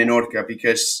in Minorca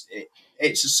because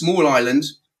it's a small island.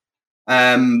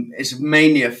 It's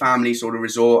mainly a family sort of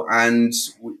resort, and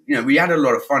we had a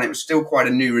lot of fun. It was still quite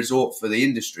a new resort for the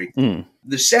industry.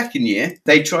 The second year,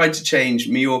 they tried to change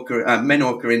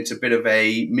Menorca into a bit of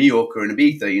a Mallorca and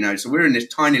Ibiza. So we're in this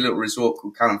tiny little resort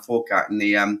called Callum Forcat in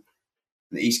the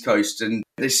East Coast, and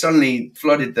they suddenly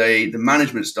flooded the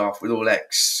management staff with all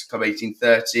ex-Club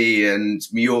 1830 and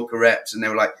Mallorca reps, and they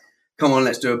were like, "Come on,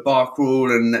 let's do a bar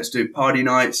crawl and let's do party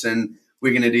nights, and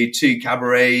we're going to do 2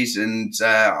 cabarets." And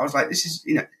I was like, "This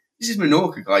is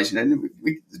Menorca, guys.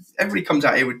 Everybody comes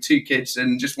out here with 2 kids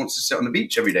and just wants to sit on the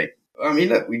beach every day." I mean,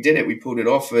 look, we did it. We pulled it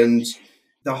off, and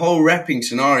the whole repping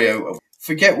scenario.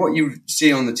 Forget what you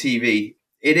see on the TV.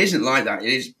 It isn't like that.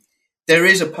 There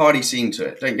is a party scene to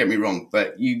it. Don't get me wrong,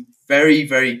 but you very,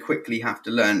 very quickly have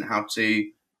to learn how to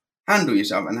handle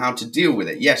yourself and how to deal with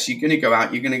it. Yes, you're going to go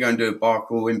out. You're going to go and do a bar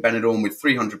crawl in Benidorm with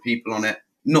 300 people on it.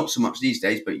 Not so much these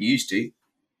days, but you used to.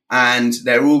 And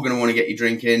they're all going to want to get you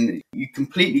drinking. You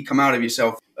completely come out of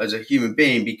yourself as a human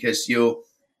being because you're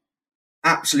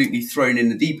absolutely thrown in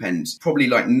the deep end. Probably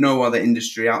like no other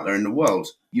industry out there in the world.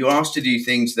 You're asked to do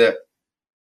things that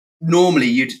normally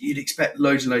you'd expect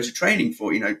loads and loads of training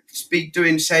for.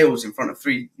 Doing sales in front of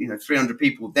 300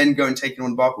 people, then go and take it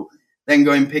on the bar crawl, then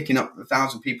going picking up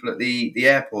 1,000 people at the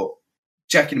airport,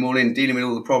 checking them all in, dealing with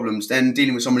all the problems, then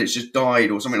dealing with somebody that's just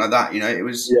died or something like that.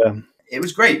 It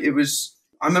was great.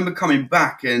 I remember coming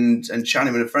back and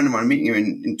chatting with a friend of mine, meeting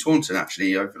him in Taunton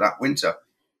actually over that winter.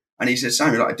 And he said,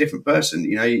 "Sam, you're like a different person."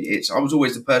 I was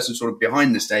always the person sort of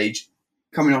behind the stage.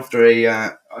 Coming after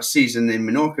a season in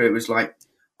Menorca, it was like,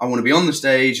 I want to be on the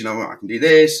stage and I can do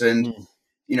this. And,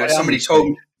 somebody told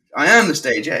me, I am the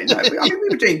stage. Yeah. We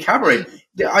were doing cabaret.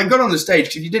 I got on the stage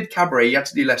because if you did cabaret, you had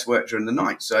to do less work during the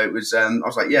night. So it was, I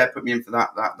was like, yeah, put me in for that.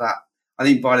 I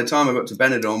think by the time I got to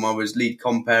Benidorm, I was lead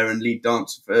compere and lead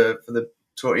dancer for the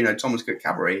Thomas Cook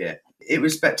Cabaret here. It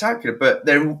was spectacular, but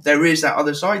there is that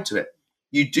other side to it.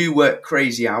 You do work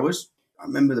crazy hours. I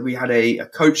remember that we had a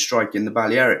coach strike in the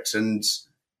Balearics, and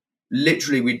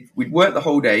literally we'd work the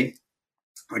whole day.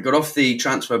 I got off the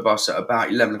transfer bus at about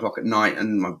 11 o'clock at night,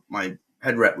 and my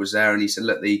head rep was there, and he said,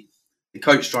 "Look, the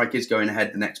coach strike is going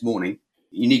ahead the next morning.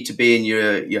 You need to be in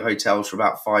your hotels for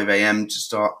about 5 a.m. to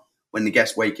start when the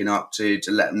guests waking up to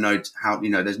let them know how,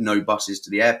 there's no buses to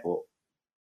the airport."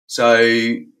 So,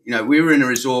 we were in a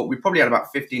resort. We probably had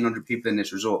about 1,500 people in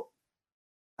this resort,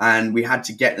 and we had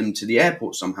to get them to the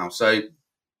airport somehow. So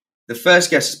the first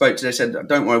guest I spoke to, they said,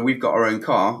 "Don't worry, we've got our own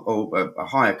car or a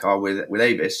hire car with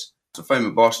Avis." So I phoned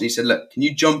my boss and he said, "Look, can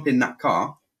you jump in that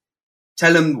car?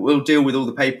 Tell them we'll deal with all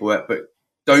the paperwork, but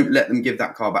don't let them give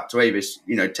that car back to Avis.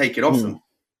 Take it off them."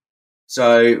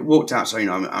 So walked outside.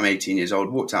 I'm 18 years old.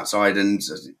 Walked outside, and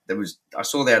I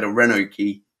saw they had a Renault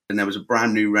key, and there was a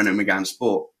brand new Renault Megane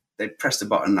Sport. They pressed the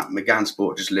button, that Megane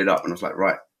Sport just lit up, and I was like,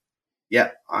 right,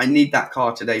 yeah, I need that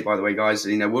car today. By the way, guys,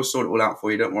 we'll sort it all out for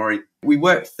you. Don't worry. We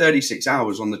worked 36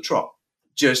 hours on the trot,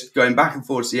 just going back and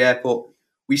forth to the airport.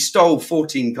 We stole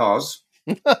 14 cars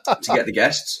to get the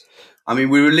guests. I mean,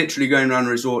 we were literally going around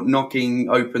the resort, knocking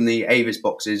open the Avis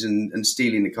boxes and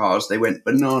stealing the cars. They went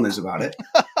bananas about it.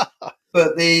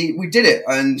 But we did it.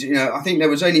 And, I think there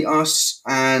was only us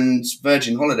and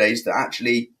Virgin Holidays that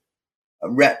actually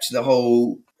repped the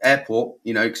whole airport,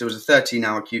 because there was a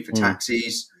 13-hour queue for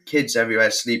taxis, kids everywhere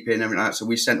sleeping, everything like that. So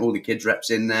we sent all the kids reps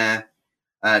in there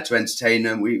to entertain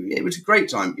them. It was a great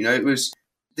time. There's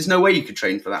no way you could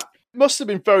train for that. It must have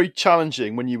been very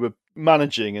challenging when you were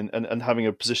managing and having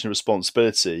a position of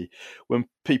responsibility, when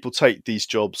people take these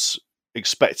jobs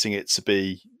expecting it to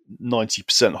be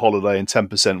 90% holiday and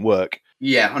 10% work.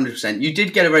 Yeah, 100%. You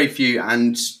did get a very few,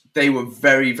 and they were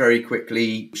very, very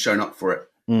quickly shown up for it.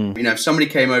 If somebody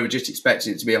came over just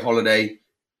expecting it to be a holiday,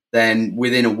 then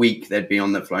within a week they'd be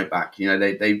on the flight back.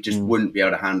 They just wouldn't be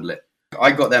able to handle it.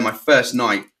 I got there my first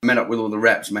night, met up with all the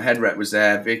reps. My head rep was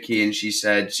there, Vicky, and she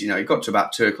said, it got to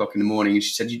about 2 o'clock in the morning, and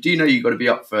she said, "You do know you've got to be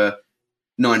up for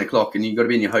 9 o'clock and you've got to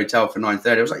be in your hotel for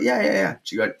 9:30. I was like, yeah.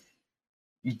 She goes,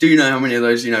 "You do know how many of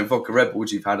those, vodka Red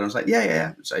Bulls you've had?" And I was like,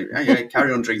 yeah. So, yeah,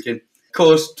 carry on drinking. Of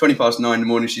course, 20 past 9 in the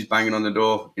morning, she's banging on the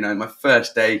door. My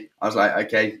first day, I was like,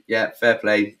 okay, yeah, fair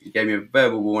play. You gave me a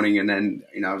verbal warning, and then,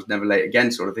 I was never late again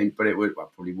sort of thing. But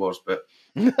probably was, but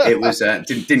it was,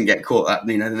 didn't get caught that,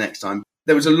 the next time.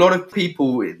 There was a lot of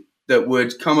people that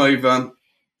would come over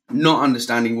not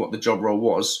understanding what the job role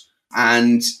was,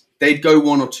 and they'd go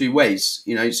one or two ways,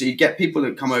 So you get people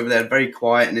that come over there very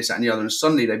quiet and this, that, and the other, and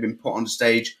suddenly they've been put on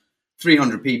stage,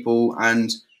 300 people,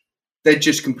 and they'd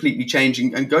just completely change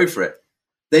and go for it.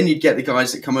 Then you'd get the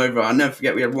guys that come over. I'll never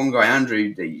forget, we had one guy,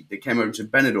 Andrew, that came over to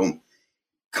Benidorm.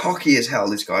 Cocky as hell,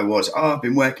 this guy was. I've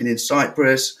been working in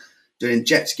Cyprus, doing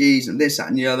jet skis and this, that,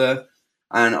 and the other.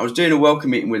 And I was doing a welcome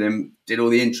meeting with him, did all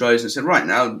the intros, and said, right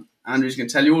now, Andrew's going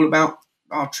to tell you all about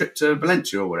our trip to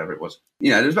Valencia or whatever it was.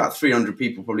 There was about 300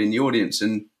 people probably in the audience,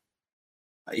 and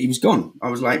he was gone. I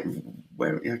was like,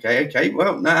 okay,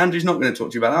 well, no, Andrew's not going to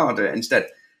talk to you about that. I'll do it instead.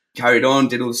 Carried on,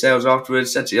 did all the sales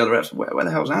afterwards, said to the other reps, where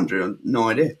the hell's Andrew? No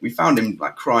idea. We found him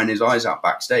like crying his eyes out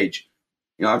backstage.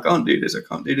 I can't do this.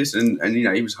 And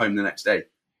he was home the next day.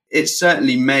 It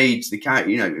certainly made the character,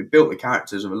 it built the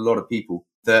characters of a lot of people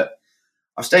that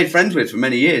I've stayed friends with for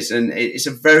many years. And it's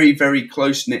a very, very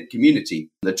close-knit community,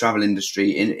 the travel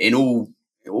industry in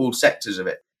all sectors of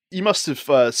it. You must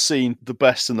have seen the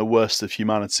best and the worst of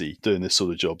humanity doing this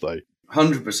sort of job, though.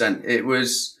 100%. It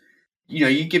was,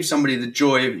 you give somebody the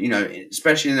joy of,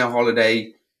 especially in a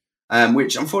holiday,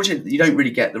 which unfortunately you don't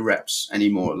really get the reps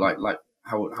anymore, like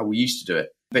how we used to do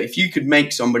it. But if you could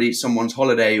make someone's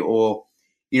holiday, or,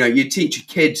 you teach a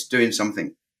kid doing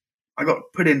something. I got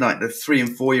put in like the 3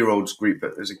 and 4 year olds group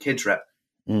as a kids rep.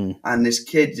 And this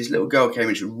little girl came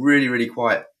in, she was really, really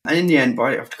quiet. And in the end,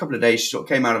 after a couple of days, she sort of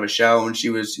came out of her shell and she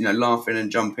was, laughing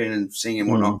and jumping and singing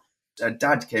and whatnot. Her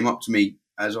dad came up to me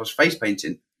as I was face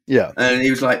painting. Yeah. And he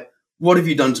was like, what have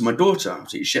you done to my daughter?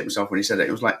 So he shit himself when he said that.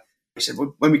 It was like, he said,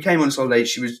 well, when we came on this holiday,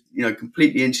 she was,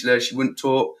 completely insular. She wouldn't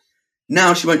talk.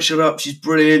 Now she won't shut up. She's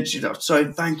brilliant. She's like,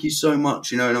 so thank you so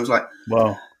much. And I was like,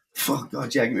 wow. Oh,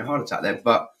 God, yeah, give me a heart attack there.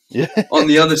 But yeah. On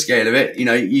the other scale of it,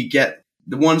 you get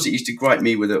the ones that used to gripe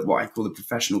me with what I call the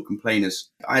professional complainers.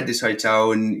 I had this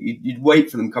hotel and you'd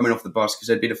wait for them coming off the bus because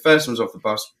they'd be the first ones off the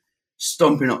bus,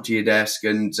 stomping up to your desk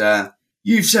and,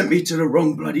 you've sent me to the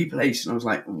wrong bloody place. And I was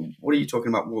like, what are you talking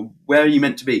about? Well, where are you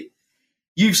meant to be?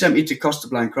 You've sent me to Costa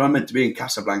Blanca. I'm meant to be in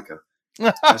Casablanca.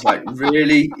 I was like,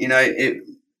 really?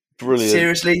 Brilliant.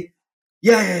 Seriously?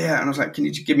 Yeah. And I was like, can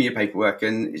you just give me your paperwork?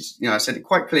 And it's, I said it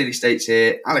quite clearly states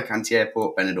here, Alicante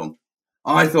Airport, Benidorm.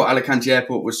 I thought Alicante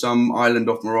Airport was some island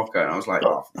off Morocco. And I was like,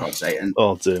 oh, for God's sake. And,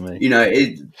 oh, dear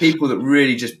me. People that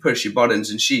really just push your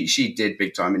buttons. And she did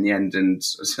big time in the end. And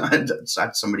I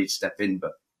had somebody step in,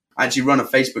 but I actually run a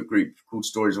Facebook group called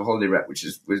Stories of Holiday Rep,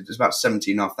 there's about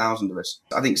 17,500 of us.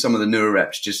 I think some of the newer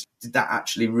reps did that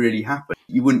actually really happen?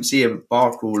 You wouldn't see a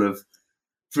bar crawl of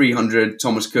 300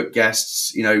 Thomas Cook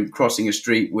guests, crossing a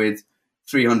street with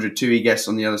 300 TUI guests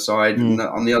on the other side. And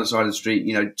on the other side of the street,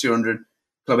 200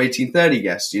 Club 1830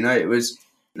 guests. It was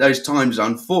those times,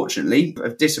 unfortunately,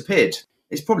 have disappeared.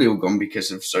 It's probably all gone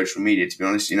because of social media, to be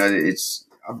honest.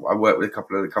 I work with a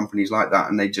couple of the companies like that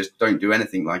and they just don't do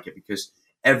anything like it because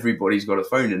everybody's got a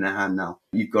phone in their hand now.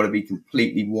 You've got to be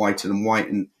completely whiter than white.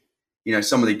 And,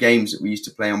 some of the games that we used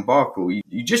to play on bar crawl,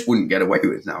 you just wouldn't get away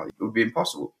with now. It would be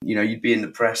impossible. You'd be in the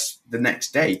press the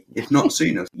next day, if not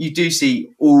sooner. You do see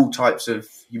all types of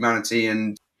humanity,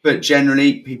 but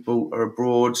generally people are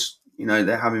abroad,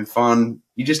 they're having fun.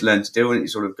 You just learn to deal and it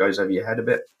sort of goes over your head a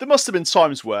bit. There must have been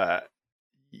times where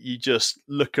you just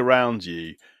look around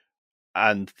you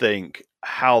and think,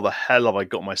 how the hell have I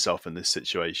got myself in this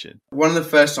situation? One of the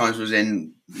first times was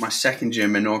in my second year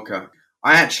in Menorca.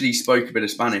 I actually spoke a bit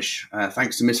of Spanish,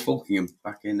 thanks to Miss Falkingham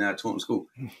back in Taunton School.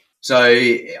 So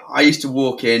I used to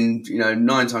walk in, 9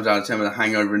 times out of 10 with a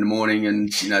hangover in the morning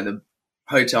and, the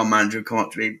hotel manager would come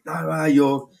up to me, oh,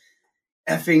 you're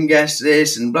effing guest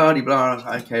this and blah, blah, blah. I was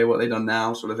like, okay, what have they done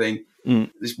now, sort of thing.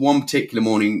 This one particular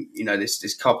morning,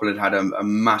 this couple had a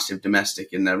massive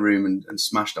domestic in their room and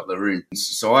smashed up their room.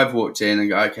 So I've walked in and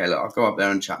go, okay, look, I'll go up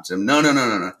there and chat to them.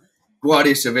 No.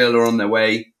 Guardia Civil are on their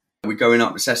way. We're going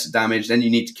up, assess the damage. Then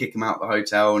you need to kick them out of the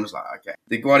hotel. And it's like, okay.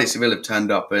 The Guardia Civil have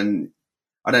turned up and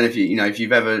I don't know if if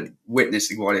you've ever witnessed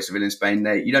the Guardia Civil in Spain,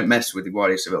 you don't mess with the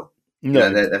Guardia Civil. No.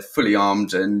 They're fully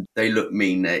armed and they look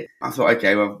mean. I thought,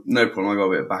 okay, well, no problem. I got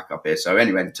a bit of backup here. So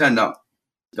anyway, they turned up.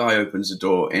 Guy opens the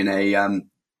door in a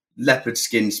leopard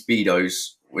skin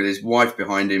Speedos with his wife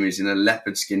behind him. He's in a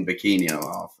leopard skin bikini.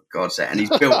 Oh, for God's sake. And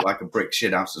he's built like a brick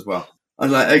shit house as well. I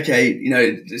was like, okay,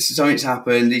 this is something's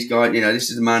happened. These guys,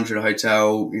 this is the manager of the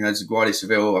hotel. There's a Guardia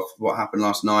Civil of what happened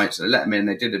last night. So they let him in.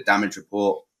 They did a damage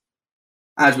report.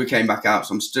 As we came back out,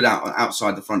 so I'm stood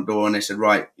outside the front door and they said,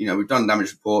 right, we've done a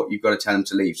damage report. You've got to tell them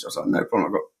to leave. So I was like, no problem.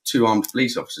 I've got 2 armed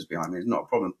police officers behind me. It's not a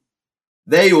problem.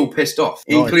 They all pissed off,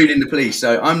 including the police.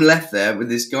 So I'm left there with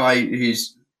this guy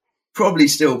who's probably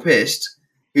still pissed,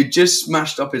 who just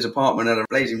smashed up his apartment at a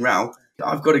blazing row.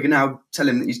 I've got to now tell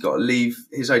him that he's got to leave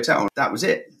his hotel. That was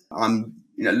it. I'm,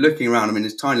 looking around him in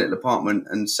his tiny little apartment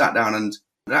and sat down, and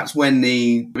that's when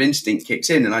the instinct kicks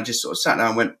in. And I just sort of sat down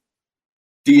and went,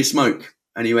 do you smoke?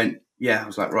 And he went, yeah. I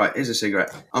was like, right, here's a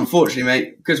cigarette. Unfortunately,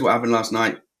 mate, because of what happened last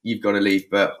night, you've got to leave,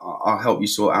 but I'll help you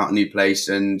sort out a new place.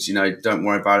 And, don't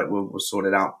worry about it. We'll sort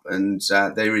it out. And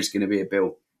there is going to be a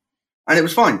bill. And it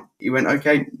was fine. You went,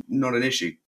 okay, not an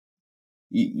issue.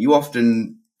 You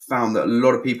often found that a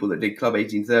lot of people that did Club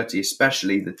 1830,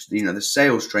 especially the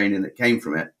sales training that came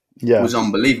from it, was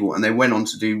unbelievable. And they went on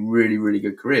to do really, really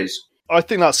good careers. I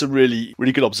think that's a really,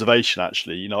 really good observation,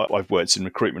 actually. You know, I've worked in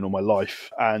recruitment all my life.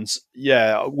 And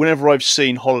yeah, whenever I've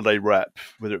seen holiday rep,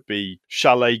 whether it be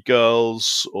chalet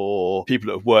girls or people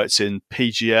that have worked in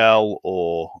PGL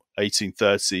or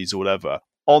 1830s or whatever,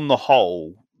 on the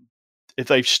whole, if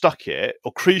they've stuck it,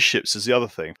 or cruise ships is the other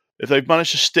thing, if they've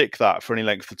managed to stick that for any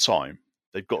length of time,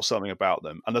 they've got something about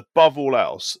them. And above all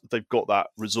else, they've got that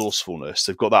resourcefulness.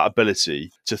 They've got that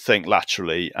ability to think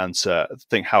laterally and to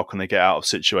think how can they get out of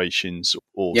situations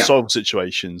or solve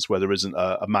situations where there isn't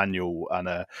a manual and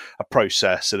a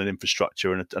process and an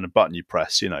infrastructure and a button you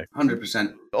press,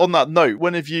 100%. On that note,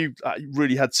 when have you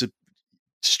really had to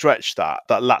stretch that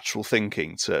lateral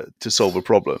thinking to solve a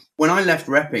problem? When I left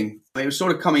repping, it was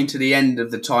sort of coming to the end of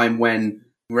the time when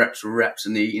reps were reps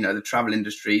and the travel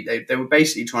industry, they were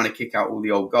basically trying to kick out all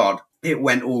the old guard. It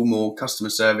went all more customer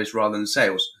service rather than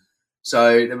sales.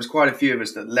 So there was quite a few of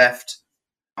us that left.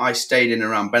 I stayed in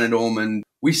around Benidorm and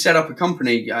we set up a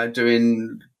company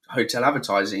doing hotel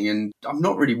advertising, and I've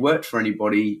not really worked for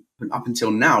anybody up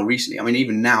until now recently. I mean,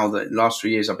 even now, the last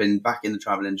 3 years I've been back in the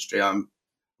travel industry, I'm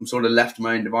sort of left to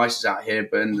my own devices out here,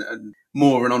 but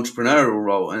more of an entrepreneurial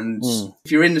role. And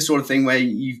if you're in the sort of thing where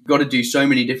you've got to do so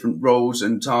many different roles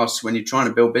and tasks when you're trying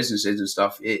to build businesses and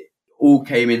stuff, it all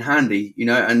came in handy,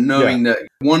 and knowing that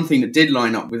one thing that did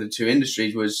line up with the two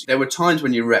industries was there were times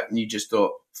when you rep and you just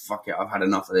thought, fuck it, I've had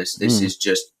enough of this. This is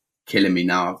just killing me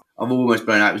now. I've almost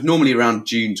blown out. It was normally around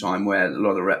June time where a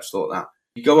lot of the reps thought that.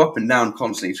 You go up and down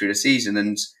constantly through the season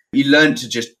and you learn to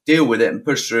just deal with it and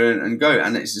push through and go.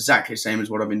 And it's exactly the same as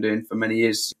what I've been doing for many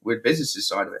years with businesses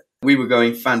side of it. We were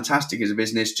going fantastic as a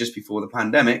business just before the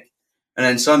pandemic. And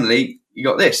then suddenly you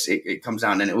got this. It comes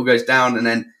down and it all goes down and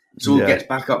then it all gets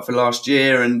back up for last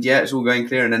year. And it's all going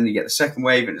clear. And then you get the second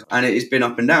wave and it's been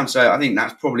up and down. So I think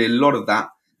that's probably a lot of that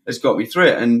has got me through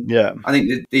it. And I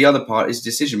think the other part is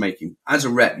decision making. As a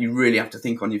rep, you really have to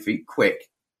think on your feet quick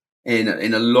in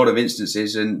a lot of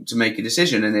instances and to make a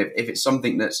decision. And if it's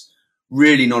something that's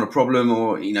really not a problem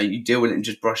or, you deal with it and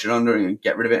just brush it under and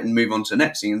get rid of it and move on to the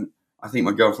next thing. And I think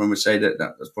my girlfriend would say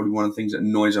that's probably one of the things that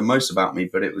annoys her most about me.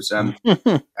 But it was,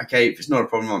 okay, if it's not a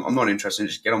problem, I'm not interested.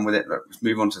 Just get on with it. Let's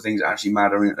move on to things that actually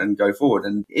matter and go forward.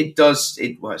 And it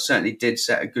certainly did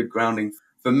set a good grounding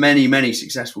for many, many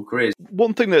successful careers.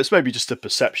 One thing that's maybe just a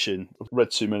perception, I've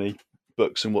read too many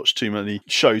books and watched too many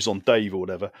shows on Dave or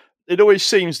whatever. It always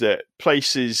seems that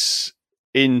places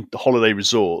in the holiday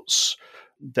resorts,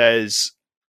 there's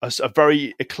a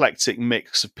very eclectic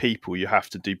mix of people you have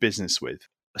to do business with,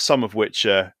 some of which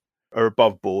are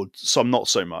above board, some not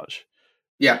so much.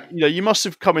 Yeah. You must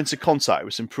have come into contact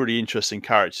with some pretty interesting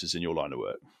characters in your line of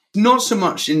work. Not so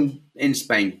much in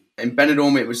Spain. In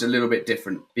Benidorm, it was a little bit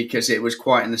different because it was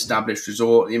quite an established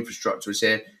resort. The infrastructure was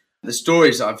here. The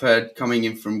stories that I've heard coming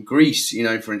in from Greece,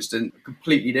 for instance,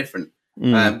 completely different.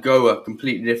 Goa,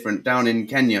 completely different. Down in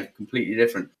Kenya, completely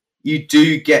different. You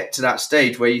do get to that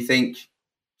stage where you think,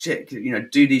 shit,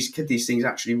 could these things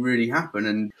actually really happen?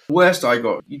 And the worst I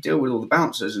got, you deal with all the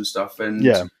bouncers and stuff. And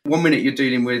 1 minute you're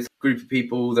dealing with a group of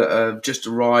people that have just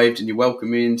arrived and you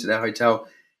welcome you into their hotel.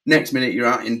 Next minute you're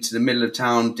out into the middle of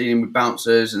town dealing with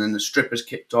bouncers and then the strippers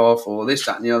kicked off or this,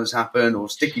 that and the others happened or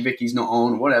Sticky Vicky's not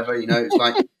on or whatever. It's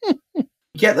like you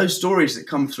get those stories that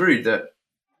come through that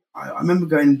I remember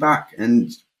going back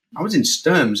and I was in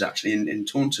Sturms actually in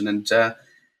Taunton and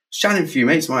chatting to a few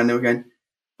mates of mine, they were going,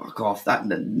 fuck off, that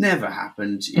never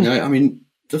happened. I mean,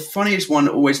 the funniest one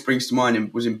that always springs to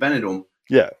mind was in Benidorm.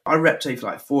 Yeah. I repped a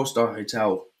 4-star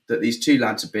hotel that these two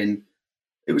lads had been.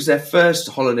 It was their first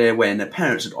holiday away and their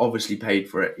parents had obviously paid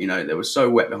for it. They were so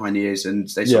wet behind the ears and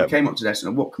they sort of came up to us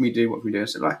and what can we do? What can we do? I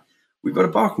said, we've got a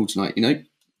bar call tonight.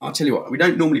 I'll tell you what, we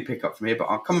don't normally pick up from here, but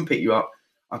I'll come and pick you up.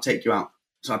 I'll take you out.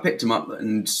 So I picked him up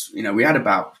and, we had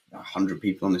about 100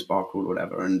 people on this bar call or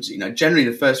whatever. And, generally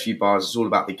the first few bars, it's all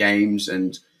about the games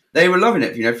and they were loving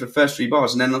it, for the first 3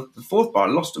 bars. And then the fourth bar,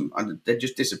 I lost them. They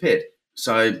just disappeared.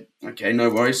 So, okay, no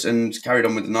worries. And carried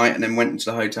on with the night and then went into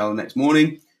the hotel the next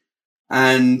morning.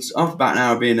 And after about an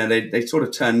hour being there, they sort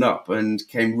of turned up and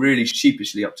came really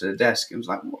sheepishly up to the desk and was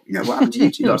like, what happened to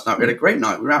you two last night? We had a great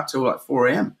night. We were out till 4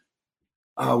 a.m.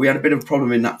 We had a bit of a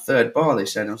problem in that third bar, they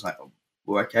said. And I was like, oh,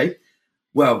 well, okay.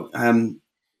 Well,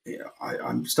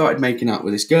 I started making out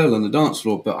with this girl on the dance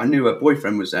floor, but I knew her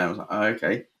boyfriend was there. I was like, oh,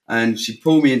 okay. And she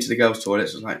pulled me into the girls'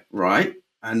 toilets. I was like, right.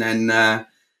 And then,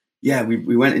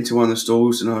 we went into one of the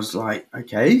stalls and I was like,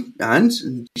 okay. And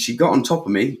she got on top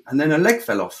of me and then her leg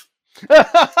fell off.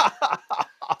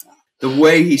 The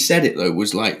way he said it though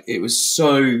was like, it was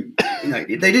so, you know,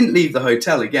 they didn't leave the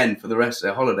hotel again for the rest of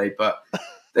their holiday, but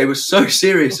they were so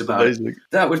serious about it.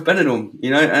 That was Benidorm, you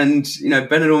know, and you know,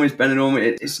 Benidorm is Benidorm.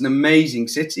 It's an amazing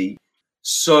city,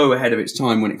 so ahead of its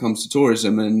time when it comes to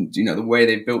tourism, and you know the way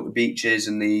they've built the beaches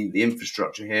and the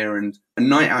infrastructure here. And a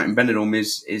night out in Benidorm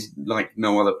is like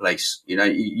no other place. You know,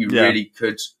 you really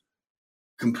could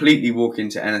completely walk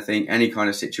into anything, any kind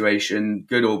of situation,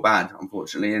 good or bad,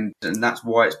 unfortunately. And that's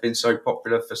why it's been so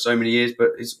popular for so many years, but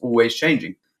it's always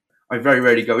changing. I very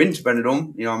rarely go into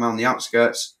Benidorm. You know, I'm on the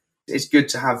outskirts. It's good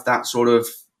to have that sort of,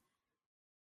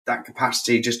 that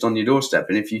capacity just on your doorstep.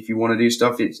 And if you want to do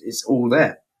stuff, it's all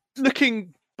there.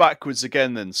 Looking backwards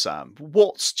again then, Sam,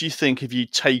 what do you think have you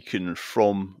taken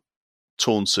from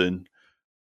Taunton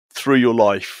through your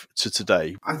life to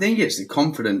today? I think it's the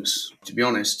confidence, to be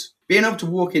honest. Being able to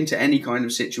walk into any kind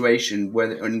of situation,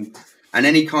 whether and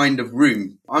any kind of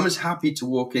room. I'm as happy to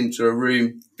walk into a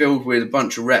room filled with a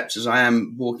bunch of reps as I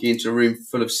am walking into a room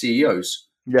full of CEOs.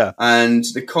 Yeah. And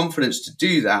the confidence to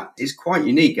do that is quite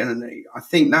unique. And I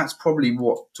think that's probably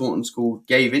what Taunton School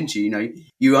gave into. You know,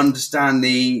 you understand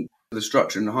the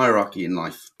structure and the hierarchy in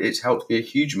life. It's helped me a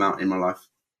huge amount in my life.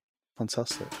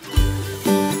 Fantastic.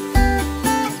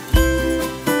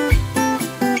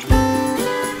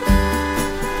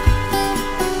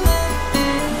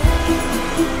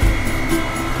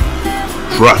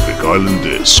 Traffic Island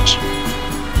Discs.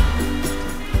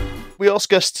 We ask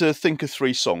guests to think of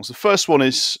 3 songs. The first one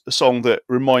is a song that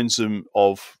reminds them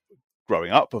of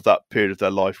growing up, of that period of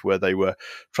their life where they were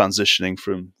transitioning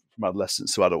from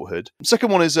adolescence to adulthood. The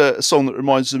second one is a song that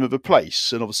reminds them of a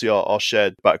place, and obviously our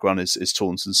shared background is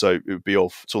Taunton, so it would be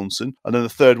of Taunton. And then the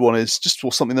third one is just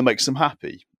something that makes them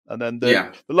happy. And then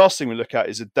the last thing we look at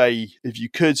is a day, if you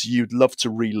could, you'd love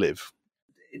to relive.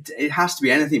 It has to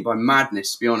be anything by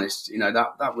Madness, to be honest. You know,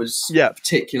 that was a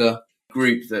particular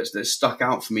group that stuck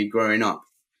out for me growing up.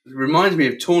 It reminds me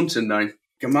of Taunton, though.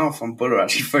 Gamal von Buller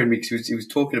actually phoned me because he was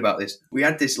talking about this. We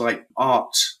had this like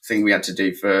art thing we had to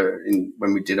do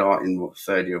when we did art in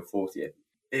third year or fourth year.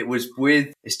 It was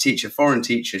with his teacher, foreign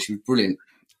teacher. She was brilliant.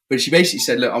 But she basically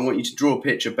said, look, I want you to draw a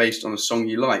picture based on a song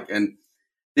you like. And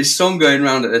this song going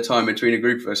around at the time between a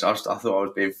group of us, I thought I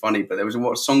was being funny, but there was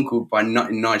a song called by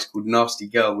Nuttin' Nice called Nasty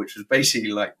Girl, which was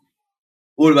basically like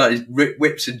all about his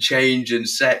whips and change and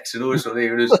sex and all this sort of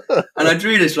thing. And I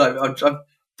drew this, like, I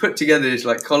put together this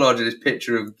like collage of this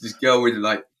picture of this girl with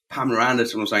like Pamela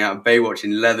Anderson or something out of Baywatch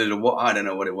in leather or what, I don't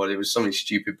know what it was. It was something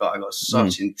stupid, but I got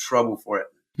such in trouble for it.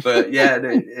 But yeah,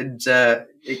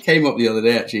 it came up the other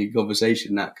day actually in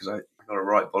conversation because I got a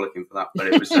right bollocking for that. But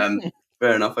it was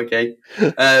fair enough, okay.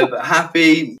 But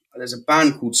Happy, there's a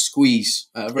band called Squeeze,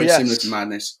 very similar to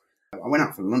Madness. I went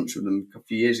out for lunch with them a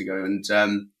few years ago, and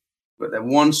but their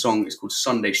one song is called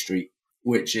Sunday Street,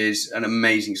 which is an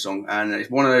amazing song. And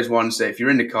it's one of those ones that if you're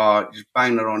in the car, just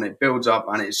bang that on, it builds up,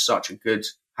 and it's such a good,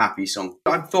 happy song.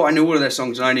 I thought I knew all of their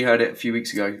songs, and I only heard it a few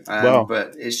weeks ago. Wow.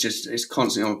 But it's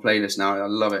constantly on a playlist now. I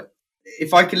love it.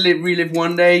 If I could relive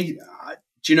one day,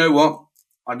 do you know what?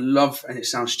 I'd love, and it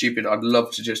sounds stupid, I'd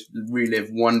love to just relive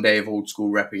one day of old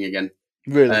school repping again.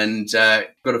 Really? And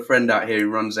got a friend out here who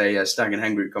runs a Stag and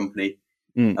Hen Group company.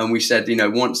 And we said, you know,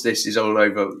 once this is all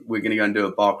over, we're going to go and do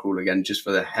a bar crawl again just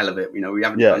for the hell of it. You know, we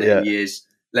haven't done it in years.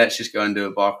 Let's just go and do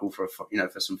a bar crawl for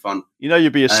some fun. You know,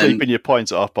 you'd be asleep in your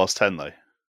pint at 10:30, though.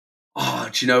 Oh,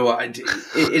 do you know what?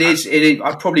 It is.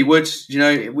 I probably would. You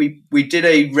know, we did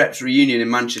a reps reunion in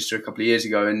Manchester a couple of years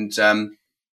ago, and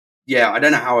I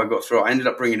don't know how I got through it. I ended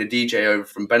up bringing a DJ over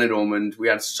from Benidorm, and we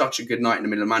had such a good night in the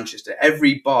middle of Manchester.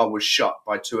 Every bar was shut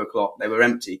by 2:00. They were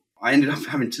empty. I ended up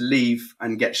having to leave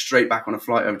and get straight back on a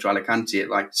flight over to Alicante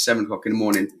at like 7:00 in the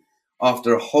morning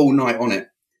after a whole night on it.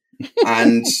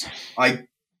 And I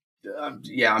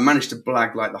managed to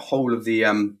blag like the whole of the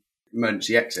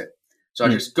emergency exit. So I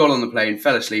just got on the plane,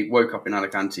 fell asleep, woke up in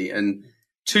Alicante, and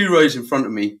 2 rows in front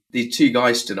of me, these 2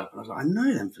 guys stood up. And I was like, I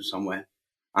know them from somewhere.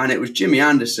 And it was Jimmy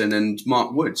Anderson and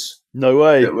Mark Woods. No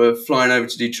way. That were flying over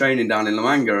to do training down in La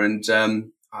Manga. And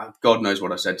God knows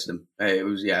what I said to them. It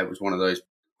was one of those.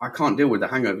 I can't deal with the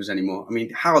hangovers anymore. I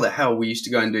mean, how the hell we used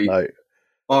to go and do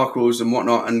bar crawls and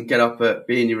whatnot and get up at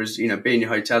be in your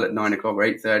hotel at 9:00 or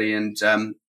 8:30,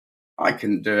 and I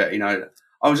couldn't do it. You know,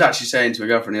 I was actually saying to my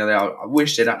girlfriend the other day, I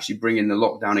wish they'd actually bring in the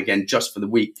lockdown again just for the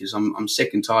week, because I'm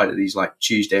sick and tired of these like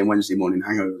Tuesday and Wednesday morning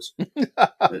hangovers.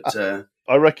 But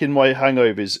I reckon my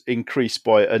hangovers increase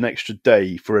by an extra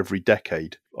day for every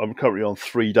decade. I'm currently on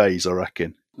 3 days, I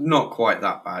reckon. Not quite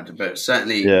that bad, but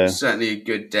certainly a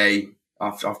good day.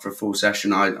 After a full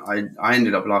session, I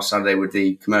ended up last Saturday with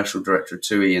the commercial director of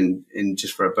TUI in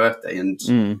just for a birthday,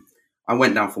 and I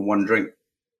went down for one drink,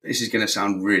 this is going to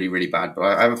sound really, really bad, but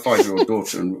I have a 5-year-old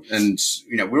daughter, and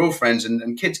we're all friends,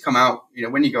 and kids come out.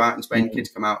 When you go out in Spain, kids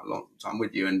come out a long time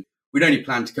with you, and we'd only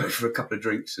planned to go for a couple of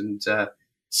drinks, and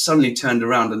suddenly turned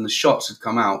around and the shots had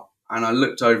come out, and I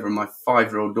looked over and my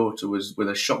 5-year-old daughter was with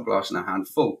a shot glass in her hand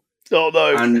full. Oh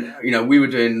no! And we were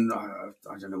doing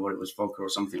I don't know what it was, vodka or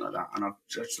something like that, and I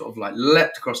just sort of like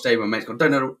leapt across the table. And mate's gone,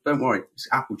 don't worry, it's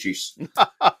apple juice.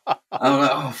 I'm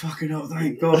like, oh fucking hell,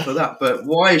 thank God for that. But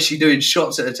why is she doing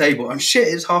shots at a table? I'm shit.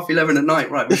 It's 11:30 at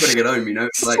night. Right, we've got to get home.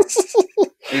 Like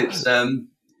it's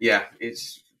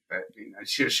it's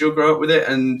she'll grow up with it,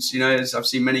 and as I've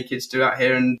seen many kids do out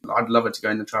here, and I'd love her to go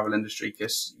in the travel industry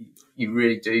because you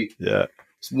really do. Yeah.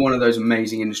 It's one of those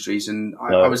amazing industries, and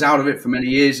I was out of it for many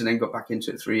years and then got back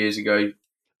into it 3 years ago.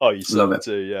 Oh, you love it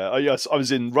too, yeah. I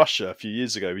was in Russia a few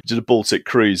years ago. We did a Baltic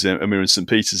cruise, and we were in St.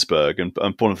 Petersburg, and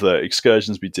one of the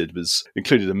excursions we did was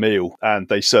included a meal, and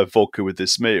they served vodka with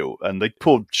this meal, and they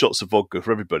poured shots of vodka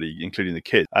for everybody, including the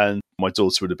kids. And my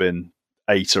daughter would have been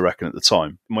 8, I reckon, at the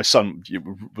time. My son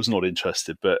was not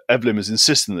interested, but Evelyn was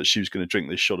insisting that she was going to drink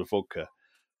this shot of vodka.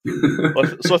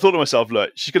 So I thought to myself,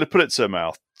 look, she's going to put it to her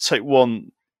mouth, take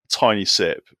one tiny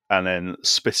sip, and then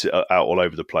spit it out all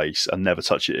over the place and never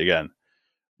touch it again.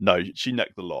 No, she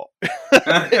necked the lot.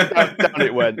 down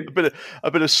it went.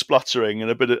 A bit of spluttering and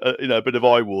a bit of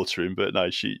eye watering, but no,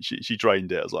 she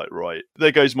drained it. I was like, right,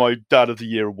 there goes my Dad of the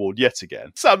Year award yet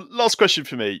again. Sam, last question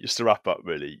for me, just to wrap up,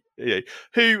 really.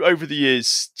 Who over the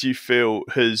years do you feel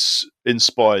has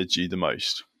inspired you the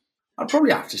most? I'd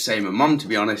probably have to say my mum, to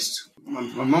be honest.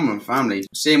 My mum and family,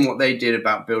 seeing what they did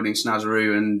about building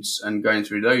Snazaroo and going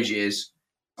through those years,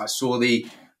 I saw the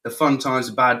fun times,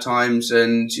 the bad times,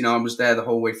 and I was there the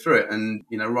whole way through it. And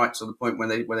right to the point when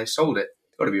they sold it,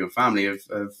 it's got to be a family of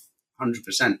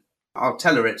 100%. I'll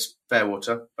tell her it's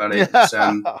Fairwater, but it's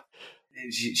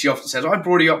she often says, "I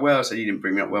brought you up well." I said, "You didn't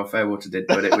bring me up well, Fairwater did."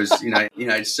 But it was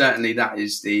certainly that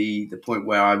is the point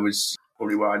where I was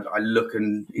probably where I look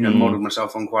and model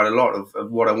myself on quite a lot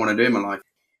of what I want to do in my life.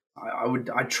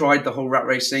 I tried the whole rat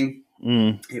race thing.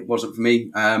 It wasn't for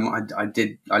me. I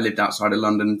lived outside of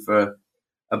London for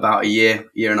about a year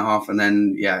and a half, and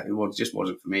then it just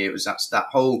wasn't for me. It was that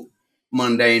whole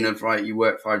mundane of, right, you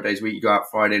work 5 days a week, you go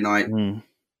out Friday night,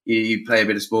 you play a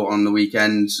bit of sport on the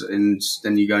weekends, and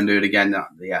then you go and do it again.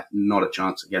 Not a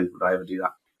chance again would I ever do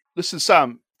that. Listen,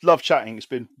 Sam, love chatting. It's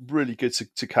been really good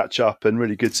to catch up and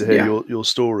really good to hear your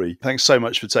story. Thanks so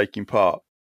much for taking part.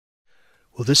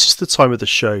 Well, this is the time of the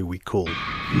show we call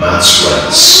Mad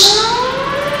Sweats.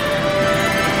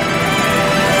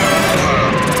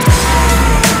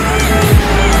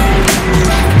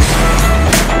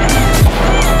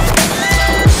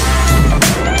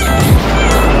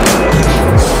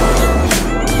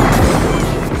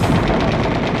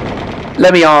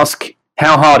 Let me ask,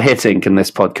 how hard hitting can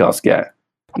this podcast get?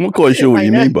 I'm not quite sure what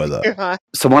you mean by that.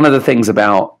 So one of the things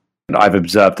I've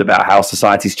observed about how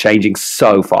society's changing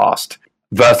so fast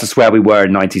versus where we were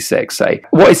in 96, say.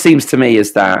 What it seems to me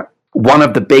is that one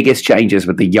of the biggest changes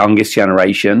with the youngest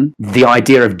generation, the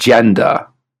idea of gender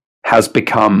has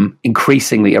become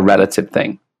increasingly a relative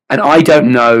thing. And I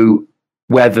don't know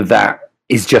whether that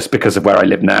is just because of where I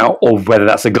live now or whether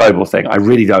that's a global thing. I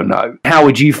really don't know. How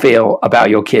would you feel about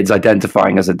your kids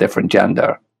identifying as a different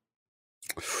gender?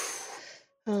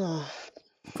 Well,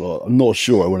 I'm not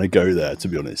sure I want to go there, to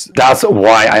be honest. That's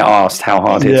why I asked how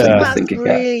hard hitting you think it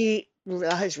gets.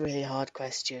 That's a really hard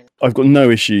question. I've got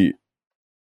no issue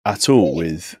at all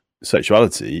with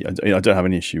sexuality. I don't have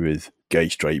any issue with gay,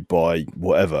 straight, bi,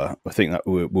 whatever. I think that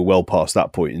we're well past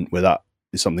that point where that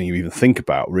is something you even think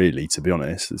about, really, to be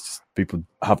honest. People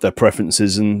have their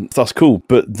preferences and that's cool.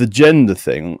 But the gender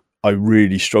thing, I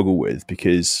really struggle with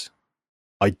because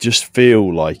I just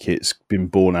feel like it's been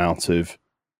born out of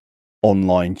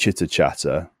online chitter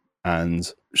chatter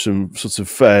and some sorts of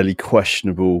fairly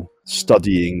questionable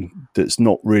studying that's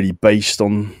not really based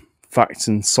on facts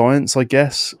and science, I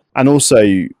guess. And also,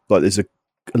 like, there's a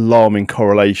alarming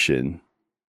correlation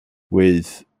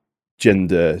with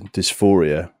gender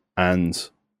dysphoria and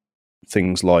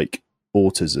things like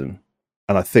autism.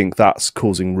 And I think that's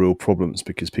causing real problems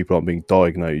because people aren't being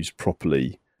diagnosed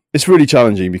properly. It's really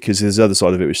challenging because there's the other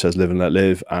side of it which says live and let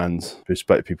live and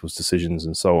respect people's decisions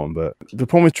and so on. But the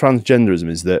problem with transgenderism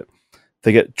is that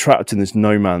they get trapped in this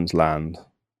no man's land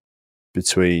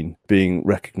between being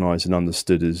recognised and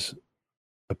understood as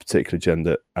a particular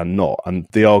gender and not. And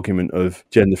the argument of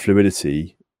gender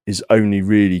fluidity is only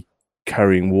really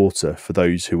carrying water for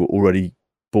those who are already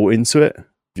bought into it,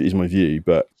 is my view,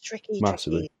 but Tricky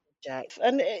massively. subject.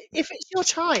 And if it's your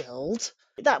child,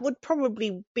 that would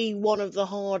probably be one of the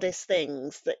hardest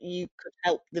things that you could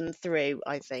help them through,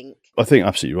 I think. I think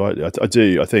absolutely right. I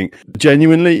do. I think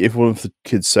genuinely, if one of the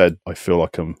kids said, I feel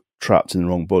like I'm trapped in the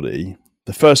wrong body,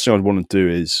 the first thing I'd want to do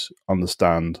is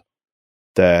understand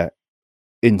their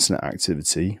internet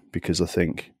activity, because I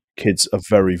think kids are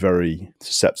very, very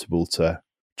susceptible to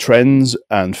trends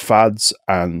and fads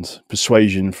and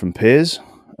persuasion from peers.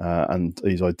 And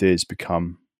these ideas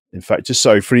become, in fact, just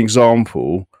so, for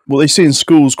example, what they see in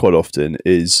schools quite often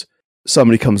is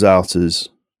somebody comes out as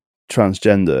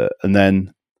transgender and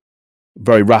then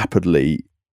very rapidly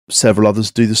several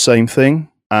others do the same thing.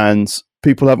 And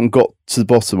people haven't got to the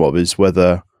bottom of is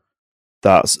whether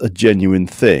that's a genuine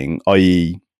thing,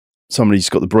 i.e., somebody's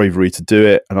got the bravery to do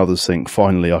it and others think,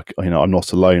 finally, I'm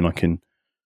not alone, I can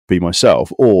be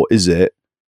myself. Or is it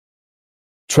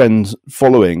trend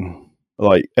following,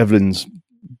 like Evelyn's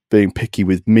being picky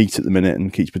with meat at the minute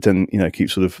and keeps pretending,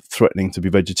 keeps sort of threatening to be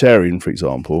vegetarian, for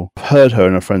example. I've heard her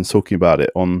and her friends talking about it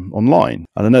online.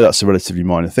 And I know that's a relatively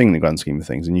minor thing in the grand scheme of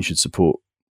things, and you should support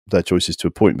their choices to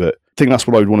a point. But I think that's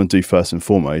what I would want to do first and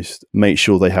foremost, make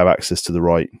sure they have access to the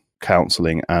right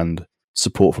counselling and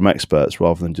support from experts,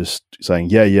 rather than just saying,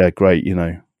 yeah, great,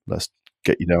 let's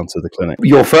get you down to the clinic.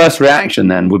 Your first reaction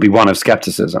then would be one of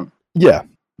skepticism. Yeah.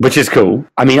 Which is cool.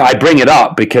 I mean, I bring it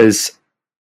up because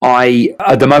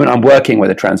at the moment, I'm working with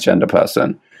a transgender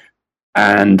person,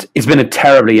 and it's been a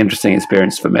terribly interesting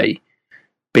experience for me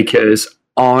because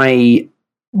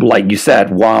like you said,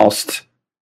 whilst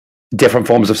different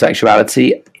forms of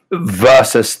sexuality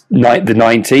versus the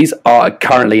 90s are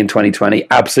currently in 2020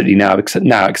 absolutely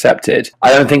now accepted,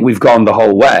 I don't think we've gone the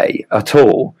whole way at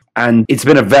all. And it's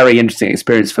been a very interesting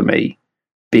experience for me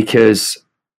because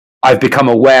I've become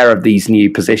aware of these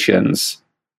new positions,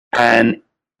 and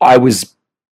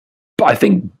I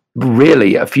think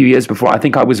really a few years before, I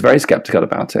think I was very skeptical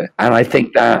about it. And I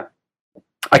think that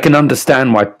I can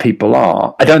understand why people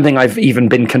are. I don't think I've even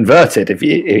been converted, if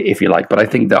you like, but I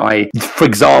think that for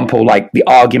example, like the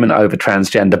argument over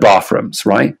transgender bathrooms,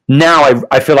 right? Now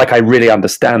I feel like I really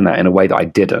understand that in a way that I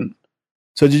didn't.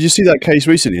 So did you see that case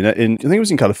recently? I think it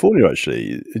was in California,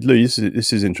 actually. Lou,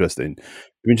 this is interesting.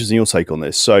 It'd be interesting your take on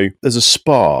this. So there's a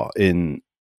spa in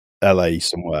LA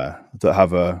somewhere that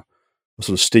have a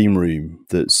sort of steam room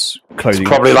that's clothing. It's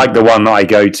probably like the one that I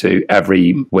go to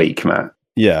every week, Matt.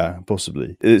 Yeah,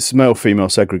 possibly. It's male-female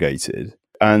segregated,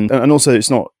 and also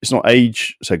it's not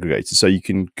age segregated. So you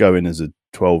can go in as a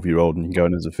 12-year-old and you can go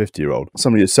in as a 50-year-old.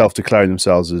 Somebody that's self-declaring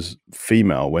themselves as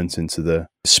female went into the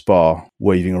spa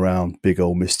waving around big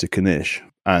old Mr. Kanish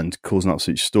and causing an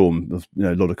absolute storm of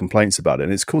a lot of complaints about it,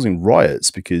 and it's causing riots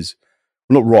because,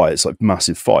 well, not riots, like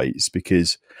massive fights,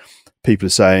 because people are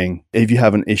saying if you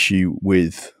have an issue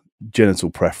with genital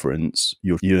preference,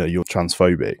 you're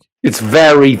transphobic. It's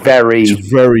very, very,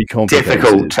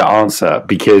 difficult to answer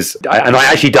because I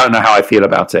actually don't know how I feel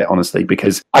about it, honestly,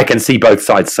 because I can see both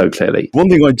sides so clearly. One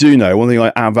thing I do know, one thing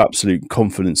I have absolute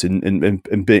confidence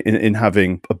in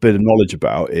having a bit of knowledge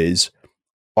about is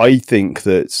I think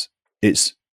that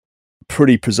it's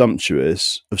pretty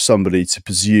presumptuous of somebody to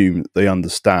presume they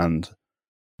understand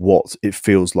what it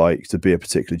feels like to be a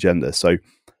particular gender. So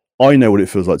I know what it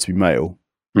feels like to be male,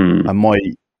 and my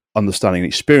understanding and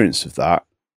experience of that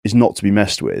is not to be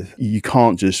messed with. You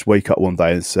can't just wake up one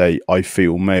day and say, I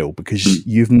feel male, because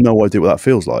you've no idea what that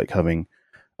feels like having,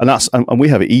 and we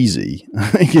have it easy,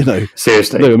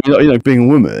 Seriously. No, I mean, being a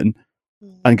woman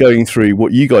and going through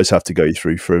what you guys have to go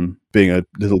through, from being a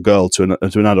little girl to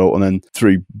an adult, and then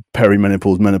through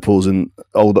perimenopause, menopause, and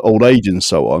old age and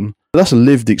so on. That's a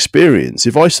lived experience.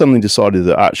 If I suddenly decided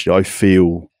that actually I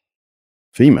feel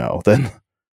female, then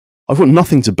I've got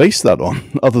nothing to base that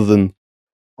on other than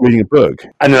reading a book.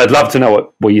 And I'd love to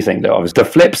know what you think, though. The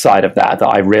flip side of that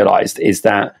I realized is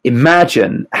that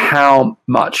imagine how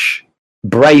much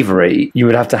bravery you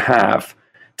would have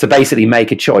to basically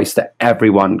make a choice that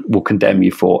everyone will condemn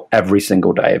you for every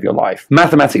single day of your life.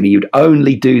 Mathematically, you'd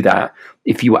only do that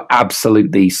if you were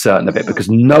absolutely certain of it, because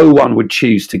no one would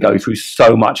choose to go through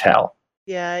so much hell.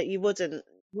 Yeah, you wouldn't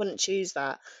choose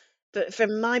that. But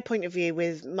from my point of view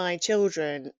with my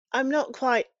children, I'm not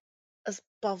quite as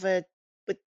bothered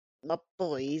with my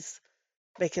boys,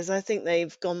 because I think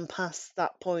they've gone past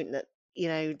that point that,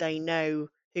 they know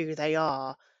who they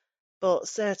are. But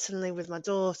certainly with my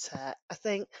daughter, I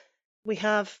think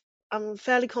I'm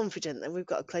fairly confident that we've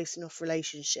got a close enough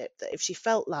relationship that if she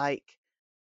felt like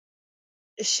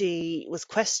she was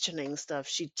questioning stuff,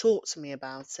 she'd talk to me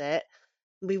about it.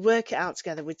 We work it out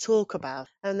together, we talk about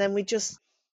it, and then we just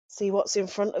see what's in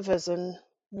front of us and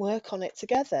work on it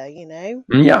together,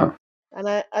 Yeah. And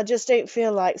I just don't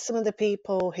feel like some of the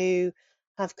people who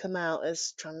have come out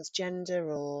as transgender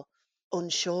or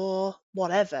unsure,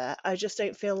 whatever, I just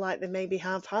don't feel like they maybe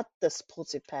have had the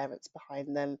supportive parents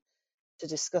behind them to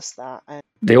discuss that.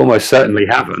 They almost certainly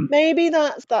haven't. Maybe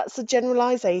that's a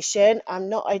generalisation. I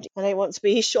don't want to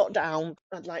be shot down.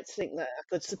 I'd like to think that I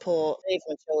could support even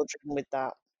my children with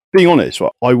that. Being honest,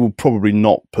 right, I will probably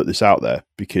not put this out there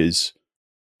because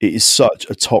it is such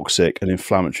a toxic and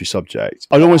inflammatory subject.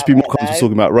 I'd almost be more comfortable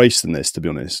talking about race than this, to be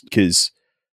honest, because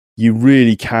you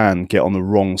really can get on the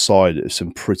wrong side of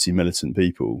some pretty militant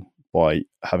people by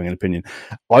having an opinion.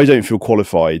 I don't feel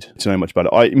qualified to know much about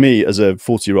it. Me, as a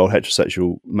 40-year-old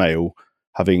heterosexual male,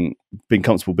 having been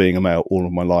comfortable being a male all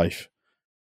of my life,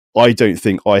 I don't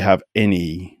think I have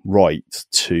any right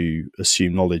to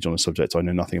assume knowledge on a subject I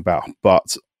know nothing about.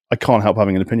 But I can't help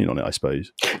having an opinion on it, I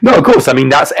suppose. No, of course. I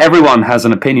mean, everyone has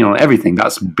an opinion on everything.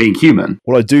 That's being human.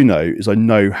 What I do know is I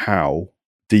know how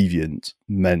deviant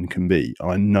men can be. And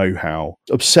I know how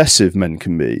obsessive men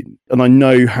can be. And I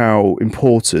know how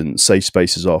important safe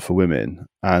spaces are for women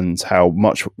and how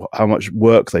much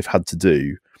work they've had to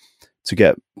do to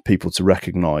get people to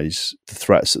recognise the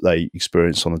threats that they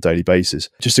experience on a daily basis.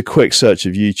 Just a quick search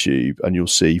of YouTube and you'll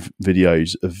see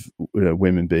videos of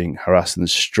women being harassed in the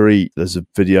street. There's a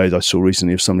video that I saw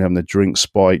recently of somebody having their drink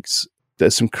spiked.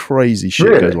 There's some crazy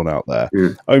shit going on out there.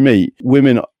 Yeah.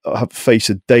 Women have faced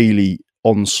a daily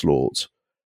onslaught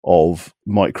of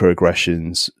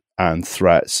microaggressions and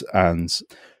threats and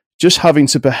just having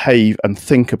to behave and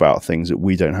think about things that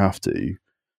we don't have to.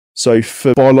 So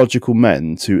for biological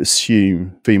men to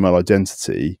assume female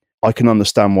identity, I can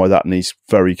understand why that needs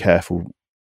very careful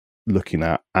looking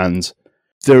at. And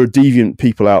there are deviant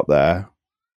people out there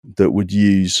that would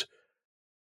use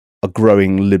a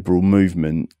growing liberal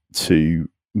movement to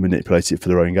manipulate it for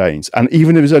their own gains. And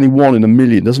even if there's only 1 in a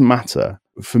million, doesn't matter.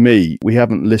 For me, we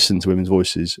haven't listened to women's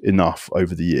voices enough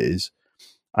over the years.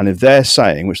 And if they're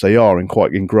saying, which they are in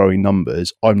growing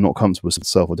numbers, I'm not comfortable with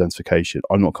self-identification.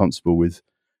 I'm not comfortable with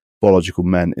biological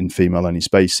men in female-only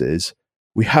spaces.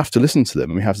 We have to listen to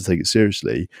them and we have to take it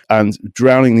seriously. And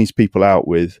drowning these people out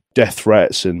with death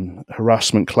threats and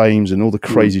harassment claims and all the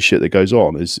crazy shit that goes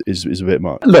on is a bit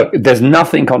much. Look, there's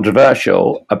nothing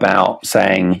controversial about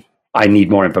saying, I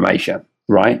need more information,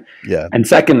 right? Yeah. And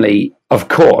secondly, of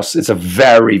course, it's a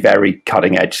very, very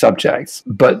cutting-edge subject.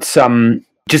 But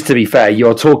just to be fair,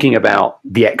 you're talking about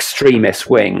the extremist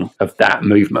wing of that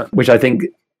movement, which I think,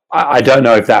 I don't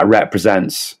know if that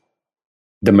represents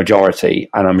the majority,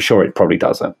 and I'm sure it probably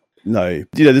doesn't. No.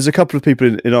 There's a couple of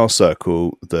people in our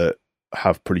circle that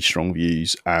have pretty strong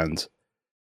views and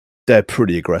they're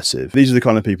pretty aggressive. These are the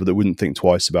kind of people that wouldn't think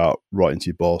twice about writing to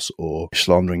your boss or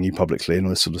slandering you publicly and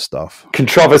all this sort of stuff.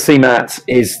 Controversy, Matt,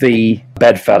 is the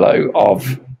bedfellow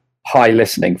of high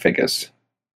listening figures.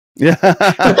 Yeah,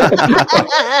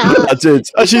 I did.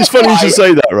 Actually, it's funny you should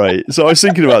say that, right? So I was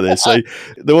thinking about this. So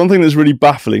the one thing that's really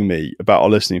baffling me about our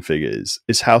listening figures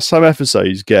is how some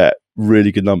episodes get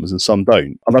really good numbers and some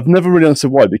don't. And I've never really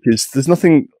understood why, because there's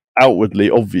nothing outwardly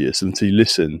obvious until you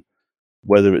listen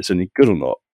whether it's any good or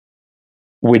not.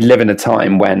 We live in a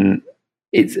time when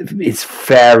it's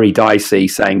very dicey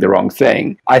saying the wrong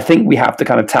thing. I think we have to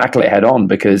kind of tackle it head on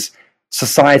because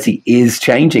society is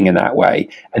changing in that way.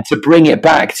 And to bring it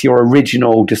back to your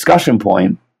original discussion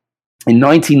point, in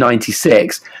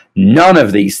 1996, none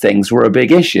of these things were a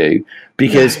big issue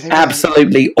because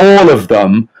absolutely all of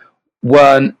them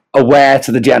weren't aware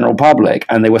to the general public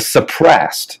and they were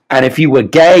suppressed. And if you were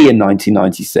gay in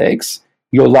 1996,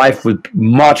 your life was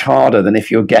much harder than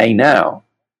if you're gay now.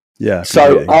 Yeah.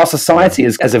 So our society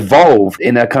has evolved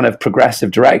in a kind of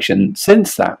progressive direction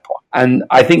since that point. And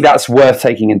I think that's worth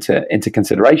taking into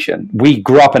consideration. We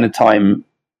grew up in a time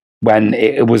when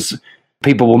it was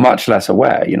people were much less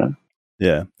aware,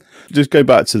 Yeah. Just go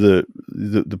back to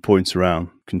the point around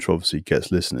controversy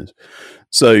gets listeners.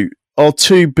 So our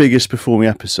 2 biggest performing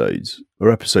episodes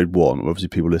were episode 1, where obviously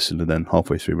people listened and then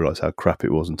halfway through realised how crap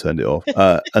it was and turned it off.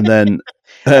 And then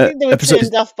I think they were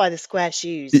turned off by the square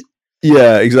shoes.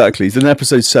 Yeah, exactly. Then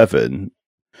episode 7,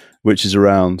 which is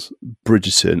around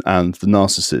Bridgerton and the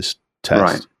narcissist test.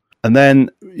 Right. And then,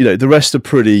 the rest are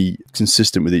pretty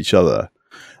consistent with each other.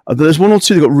 And there's 1 or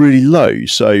 2 that got really low.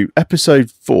 So episode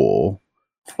 4,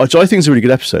 which I think is a really good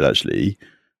episode, actually,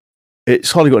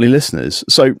 it's hardly got any listeners.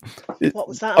 So what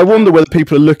was that? I wonder whether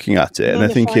people are looking at it and they're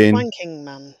thinking... Wanking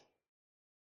Man.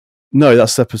 No,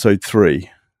 that's episode 3.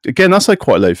 Again, that's like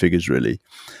quite low figures, really.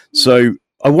 So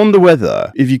I wonder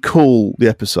whether, if you call the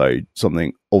episode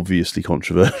something obviously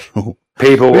controversial,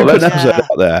 people will put an episode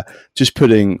out there, just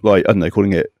putting,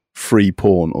 calling it free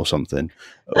porn or something,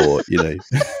 or,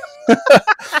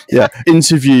 Yeah,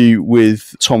 interview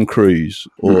with Tom Cruise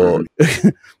or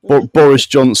Boris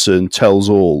Johnson tells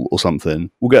all or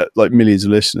something. We'll get like millions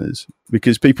of listeners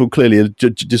because people clearly are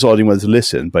deciding whether to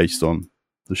listen based on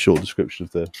the short description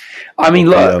of the. I mean,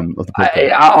 look,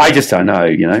 I just don't know.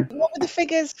 What were the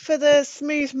figures for the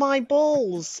Smooth My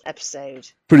Balls episode?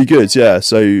 Pretty good, yeah.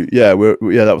 So yeah,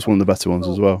 that was one of the better ones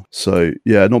as well. So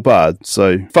yeah, not bad. So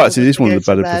in fact, it is one of the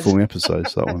better performing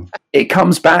episodes. That one. It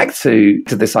comes back to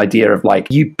this idea of like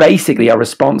you basically are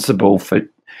responsible for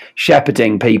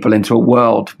shepherding people into a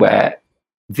world where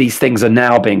these things are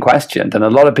now being questioned, and a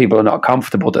lot of people are not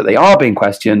comfortable that they are being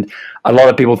questioned. A lot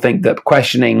of people think that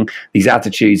questioning these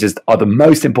attitudes are the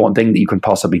most important thing that you can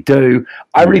possibly do.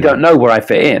 I really don't know where I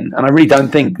fit in, and I really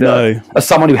don't think that as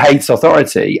someone who hates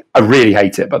authority, I really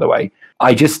hate it, by the way,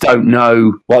 I just don't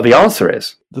know what the answer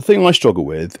is. The thing I struggle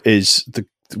with is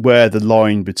where the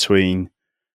line between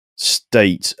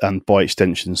state and, by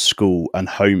extension, school and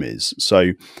home is.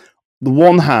 So the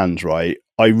one hand, right,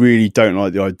 I really don't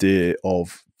like the idea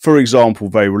of, for example,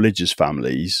 very religious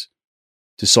families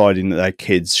deciding that their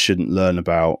kids shouldn't learn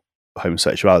about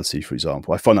homosexuality, for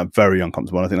example. I find that very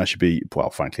uncomfortable. And I think that should be, well,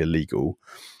 frankly, illegal.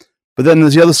 But then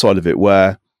there's the other side of it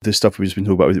where there's stuff we've just been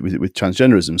talking about with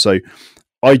transgenderism. So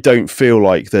I don't feel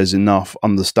like there's enough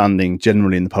understanding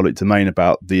generally in the public domain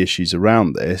about the issues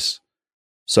around this.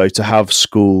 So to have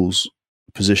schools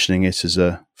positioning it as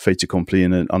a fait accompli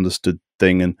and an understood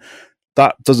thing, and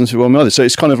that doesn't fit well with me either. So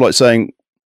it's kind of like saying,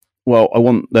 well, I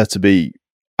want there to be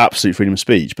absolute freedom of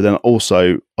speech, but then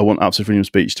also I want absolute freedom of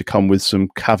speech to come with some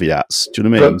caveats. Do you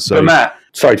know what I mean? But Matt,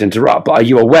 sorry to interrupt, but are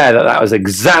you aware that was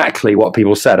exactly what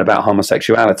people said about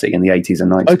homosexuality in the 80s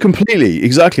and 90s? Oh, completely.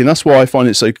 Exactly. And that's why I find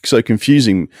it so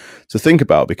confusing to think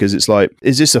about, because it's like,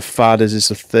 is this a fad? Is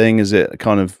this a thing? Is it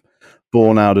kind of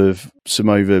born out of some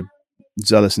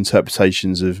overzealous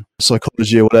interpretations of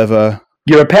psychology or whatever?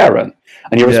 You're a parent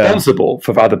and you're responsible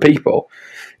for other people.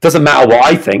 It doesn't matter what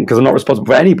I think because I'm not responsible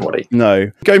for anybody.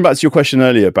 No. Going back to your question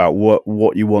earlier about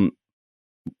what you want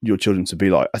your children to be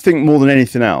like, I think more than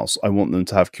anything else, I want them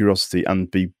to have curiosity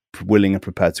and be willing and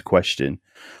prepared to question.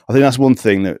 I think that's one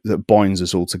thing that binds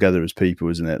us all together as people,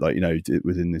 isn't it? Like,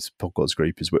 within this podcast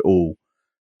group, is we're all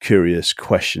curious,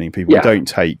 questioning people. We don't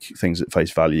take things at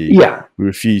face value. Yeah. We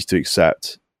refuse to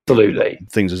accept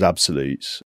things as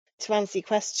absolutes. To answer your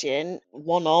question,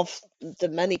 one of the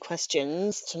many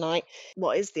questions tonight,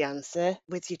 what is the answer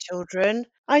with your children?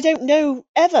 I don't know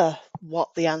ever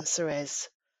what the answer is.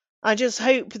 I just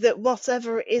hope that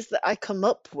whatever it is that I come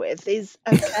up with is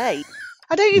okay.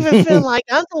 I don't even feel like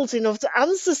adult enough to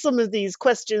answer some of these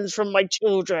questions from my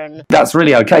children. That's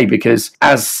really okay, because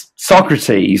as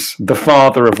Socrates, the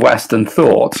father of Western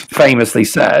thought, famously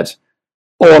said,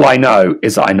 all I know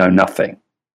is I know nothing.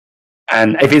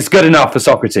 And if it's good enough for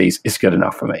Socrates, it's good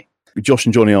enough for me. Josh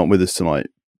and Johnny aren't with us tonight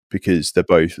because they're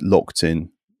both locked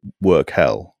in work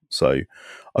hell. So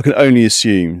I can only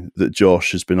assume that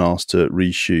Josh has been asked to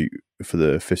reshoot for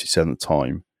the 57th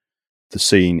time the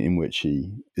scene in which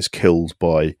he is killed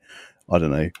by, I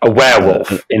don't know, a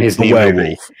werewolf in his new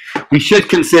movie. We should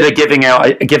consider giving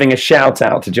a shout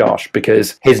out to Josh,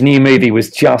 because his new movie was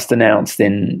just announced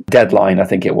in Deadline, I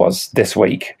think it was, this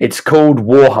week. It's called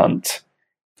War Hunt.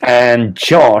 And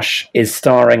Josh is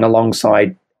starring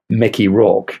alongside Mickey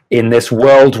Rourke in this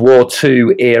World War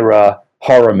II era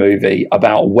horror movie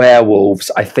about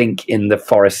werewolves, I think, in the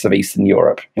forests of Eastern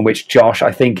Europe, in which Josh,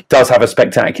 I think, does have a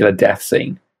spectacular death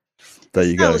scene. There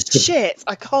you go. Shit,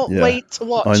 I can't wait to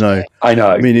watch it. I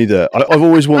know. Me neither. I've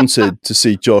always wanted to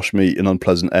see Josh meet an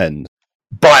unpleasant end.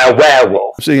 By a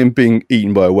werewolf. Seeing him being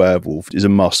eaten by a werewolf is a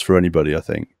must for anybody, I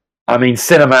think. I mean,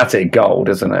 cinematic gold,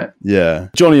 isn't it? Yeah.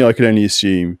 Johnny, I can only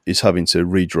assume, is having to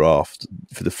redraft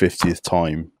for the 50th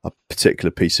time a particular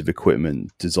piece of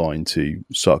equipment designed to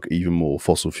suck even more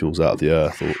fossil fuels out of the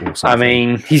earth or something. I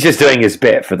mean, he's just doing his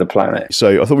bit for the planet.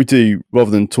 So I thought we'd do,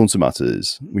 rather than Taunton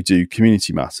Matters, we do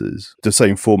Community Matters, the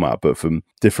same format, but from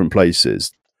different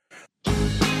places.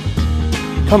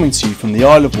 Coming to you from the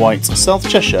Isle of Wight, South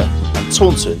Cheshire and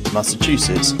Taunton,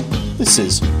 Massachusetts, this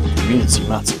is Community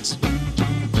Matters.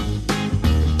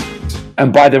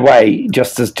 And by the way,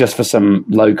 just for some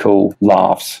local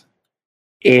laughs,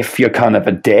 if you're kind of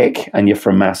a dick and you're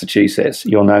from Massachusetts,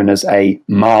 you're known as a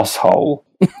marshole.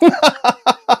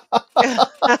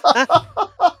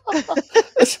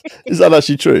 Is that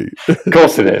actually true? Of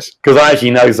course it is. Because I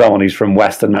actually know someone who's from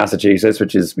Western Massachusetts,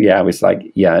 which is, it's like,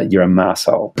 you're a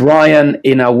marshole. Brian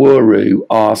in Awuru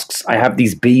asks, I have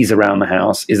these bees around the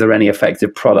house. Is there any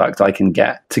effective product I can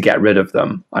get to get rid of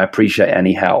them? I appreciate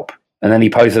any help. And then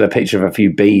he posted a picture of a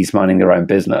few bees minding their own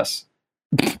business.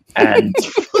 and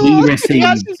He received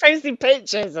actually posted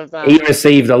pictures of that. he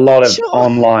received a lot of Sure.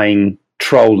 online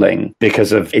trolling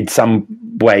because of in some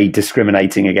way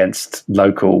discriminating against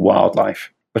local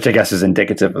wildlife, which I guess is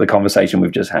indicative of the conversation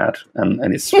we've just had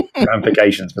and its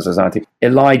ramifications for society.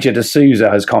 Elijah D'Souza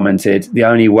has commented, the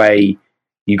only way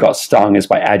you got stung is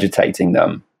by agitating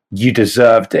them. You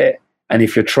deserved it. And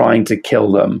if you're trying to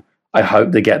kill them, I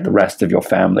hope they get the rest of your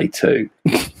family too.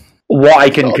 What I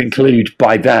can conclude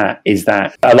by that is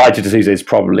that Elijah D'Souza is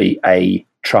probably a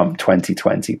Trump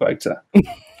 2020 voter.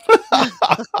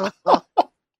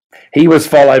 He was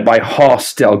followed by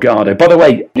Horst Delgado. By the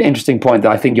way, interesting point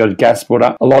that I think your guest brought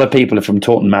up. A lot of people from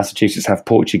Taunton, Massachusetts have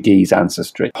Portuguese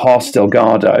ancestry. Horst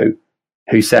Delgado,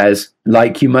 who says,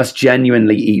 like, you must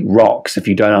genuinely eat rocks if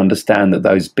you don't understand that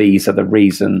those bees are the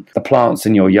reason the plants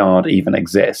in your yard even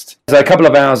exist. So a couple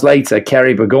of hours later,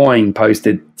 Kerry Burgoyne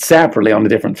posted separately on a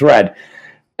different thread,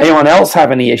 anyone else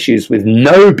have any issues with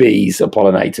no bees or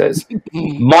pollinators?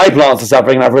 My plants are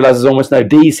suffering, and I've realised there's almost no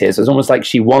bees here. So it's almost like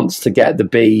she wants to get the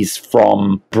bees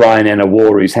from Brian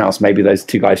Enawaru's house. Maybe those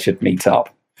two guys should meet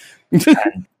up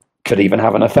and could even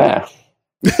have an affair.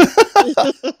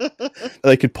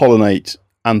 They could pollinate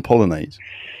and pollinate.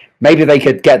 Maybe they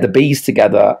could get the bees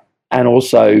together and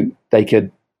also they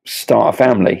could start a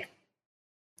family.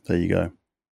 There you go.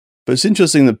 But it's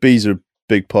interesting that bees are a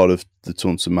big part of the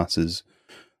Taunton Matters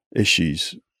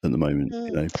issues at the moment.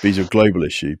 You know, bees are a global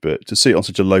issue, but to see it on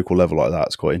such a local level like that,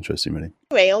 it's quite interesting, really.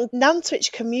 Anyway, on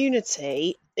Nantwich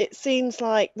community, it seems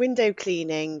like window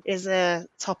cleaning is a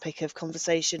topic of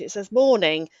conversation. It says,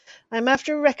 morning, I'm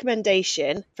after a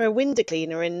recommendation for a window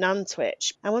cleaner in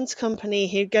Nantwich. I want a company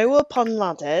who go up on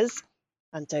ladders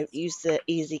and don't use the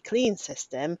Easy Clean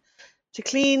system to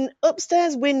clean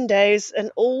upstairs windows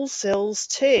and all sills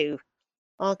too.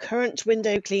 Our current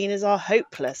window cleaners are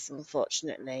hopeless,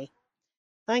 unfortunately.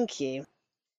 Thank you.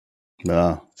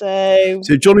 Ah. So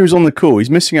Johnny was on the call.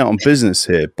 He's missing out on business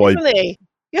here by really,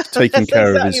 taking that's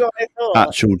care of exactly his what I thought.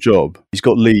 actual job. He's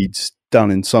got leads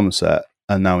down in Somerset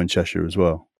and now in Cheshire as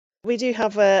well. We do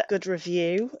have a good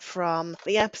review from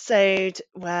the episode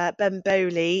where Ben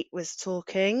Bowley was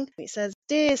talking. It says,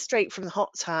 Dear Straight from the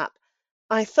Hot Tap,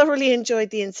 I thoroughly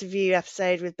enjoyed the interview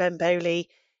episode with Ben Bowley.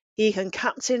 He can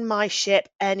captain my ship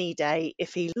any day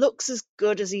if he looks as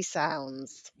good as he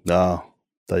sounds. Ah,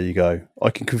 there you go. I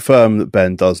can confirm that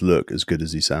Ben does look as good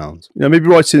as he sounds. You know, maybe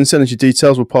write in and send us your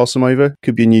details. We'll pass them over.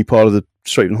 Could be a new part of the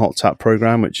Straight from the Hot Tap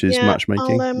program, which is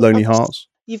matchmaking, Lonely Hearts.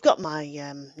 You've got my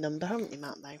number, haven't you,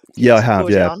 Matt, though? Yeah, I have,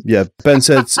 yeah. Yeah. Ben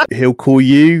said he'll call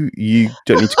you. You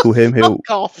don't need to call him. He'll... Fuck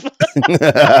off.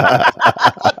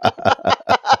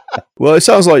 Well, it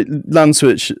sounds like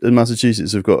Nantwich and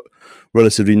Massachusetts have got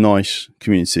relatively nice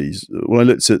communities. When I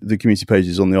looked at the community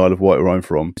pages on the Isle of Wight where I'm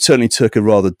from, it certainly took a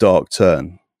rather dark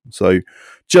turn. So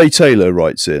Jay Taylor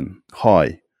writes in,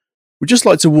 Hi. We'd just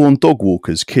like to warn dog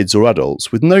walkers, kids or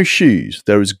adults, with no shoes,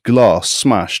 there is glass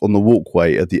smashed on the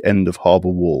walkway at the end of Harbour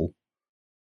Wall.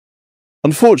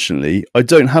 Unfortunately, I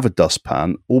don't have a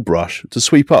dustpan or brush to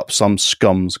sweep up some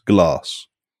scum's glass.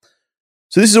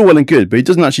 So this is all well and good, but he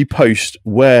doesn't actually post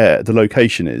where the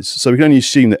location is. So we can only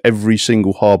assume that every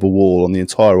single harbour wall on the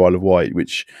entire Isle of Wight,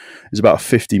 which is about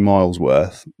 50 miles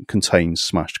worth, contains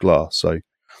smashed glass. So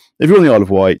if you're on the Isle of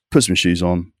Wight, put some shoes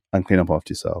on and clean up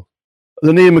after yourself.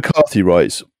 Then Ian McCarthy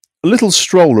writes, a little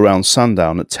stroll around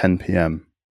Sandown at 10 p.m.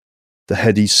 The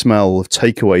heady smell of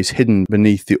takeaways hidden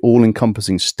beneath the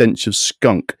all-encompassing stench of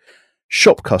skunk,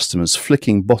 shop customers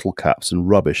flicking bottle caps and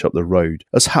rubbish up the road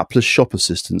as hapless shop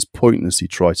assistants pointlessly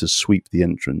try to sweep the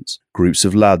entrance. Groups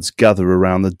of lads gather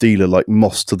around the dealer like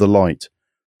moths to the light.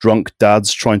 Drunk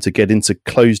dads trying to get into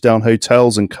closed-down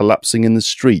hotels and collapsing in the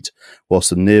street,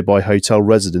 whilst a nearby hotel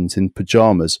resident in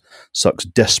pyjamas sucks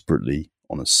desperately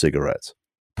on a cigarette.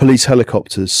 Police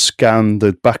helicopters scan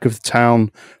the back of the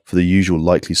town for the usual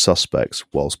likely suspects,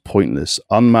 whilst pointless,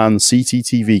 unmanned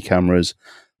CCTV cameras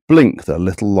blink their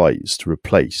little lights to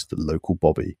replace the local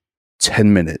bobby.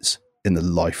 10 minutes in the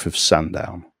life of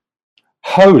Sandown.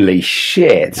 Holy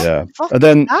shit. Yeah. Fuck And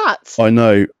then, that. I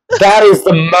know, That is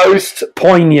the most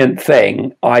poignant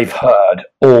thing I've heard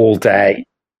all day.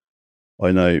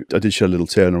 I did shed a little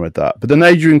tear when I read that. But then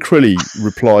Adrian Crilly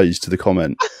replies to the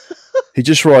comment. He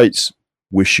just writes,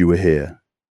 wish you were here.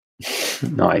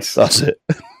 Nice. That's it.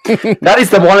 That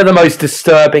is one of the most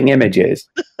disturbing images.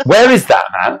 Where is that,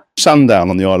 Matt? Sandown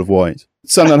on the Isle of Wight.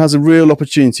 Sandown has a real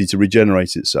opportunity to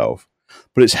regenerate itself,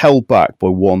 but it's held back by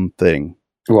one thing.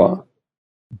 What?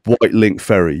 White Link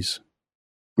ferries.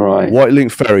 Right. White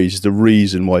Link ferries is the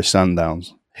reason why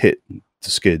Sandown's hit the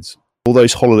skids. All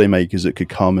those holidaymakers that could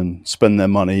come and spend their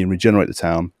money and regenerate the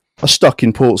town, are stuck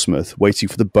in Portsmouth waiting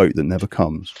for the boat that never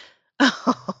comes.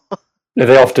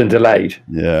 They're often delayed.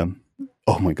 Yeah.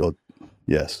 Oh my God.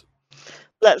 Yes.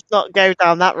 Let's not go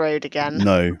down that road again.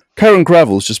 No. Karen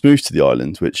Gravel's just moved to the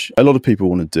island, which a lot of people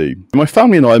want to do. My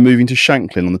family and I are moving to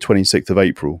Shanklin on the 26th of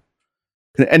April.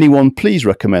 Can anyone please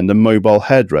recommend a mobile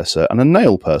hairdresser and a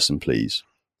nail person, please?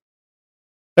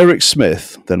 Eric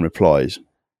Smith then replies,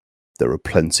 there are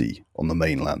plenty on the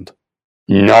mainland.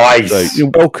 Nice. So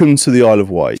you're welcome to the Isle of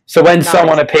Wight. So when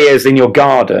someone appears in your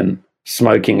garden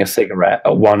smoking a cigarette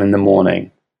at 1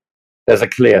 a.m, there's a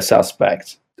clear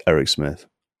suspect. Eric Smith.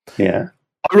 Yeah.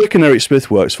 I reckon Eric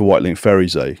Smith works for Whitelink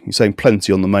Ferries, though. He's saying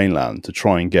plenty on the mainland to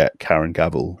try and get Karen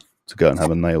Gravel to go and have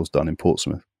her nails done in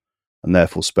Portsmouth and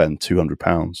therefore spend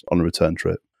 £200 on a return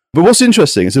trip. But what's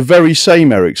interesting is the very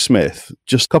same Eric Smith,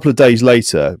 just a couple of days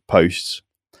later, posts,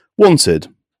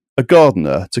 wanted a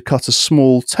gardener to cut a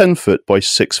small 10-foot by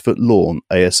 6-foot lawn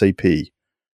ASAP.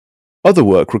 Other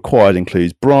work required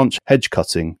includes branch hedge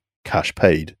cutting, cash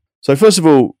paid. So first of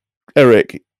all,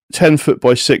 Eric, 10-foot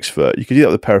by 6-foot, you could do that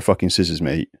with a pair of fucking scissors,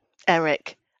 mate.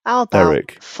 Eric, how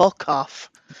about fuck off?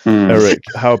 Eric,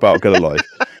 how about get a life?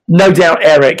 No doubt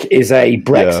Eric is a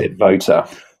Brexit voter.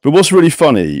 But what's really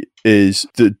funny is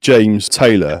that James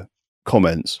Taylor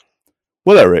comments,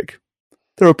 well, Eric,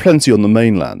 there are plenty on the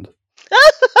mainland.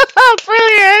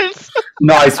 Brilliant!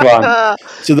 Nice one.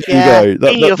 So there you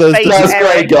go. That's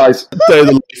great, guys. Day of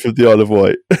the life of the Isle of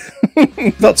Wight.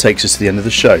 That takes us to the end of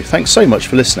the show. Thanks so much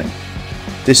for listening.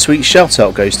 This week's shout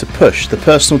out goes to Push, the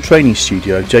personal training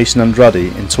studio of Jason Andrade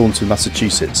in Taunton,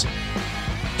 Massachusetts.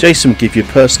 Jason will give you a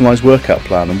personalised workout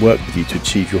plan and work with you to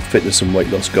achieve your fitness and weight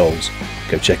loss goals.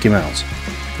 Go check him out.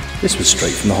 This was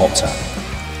straight from the Hot Tap.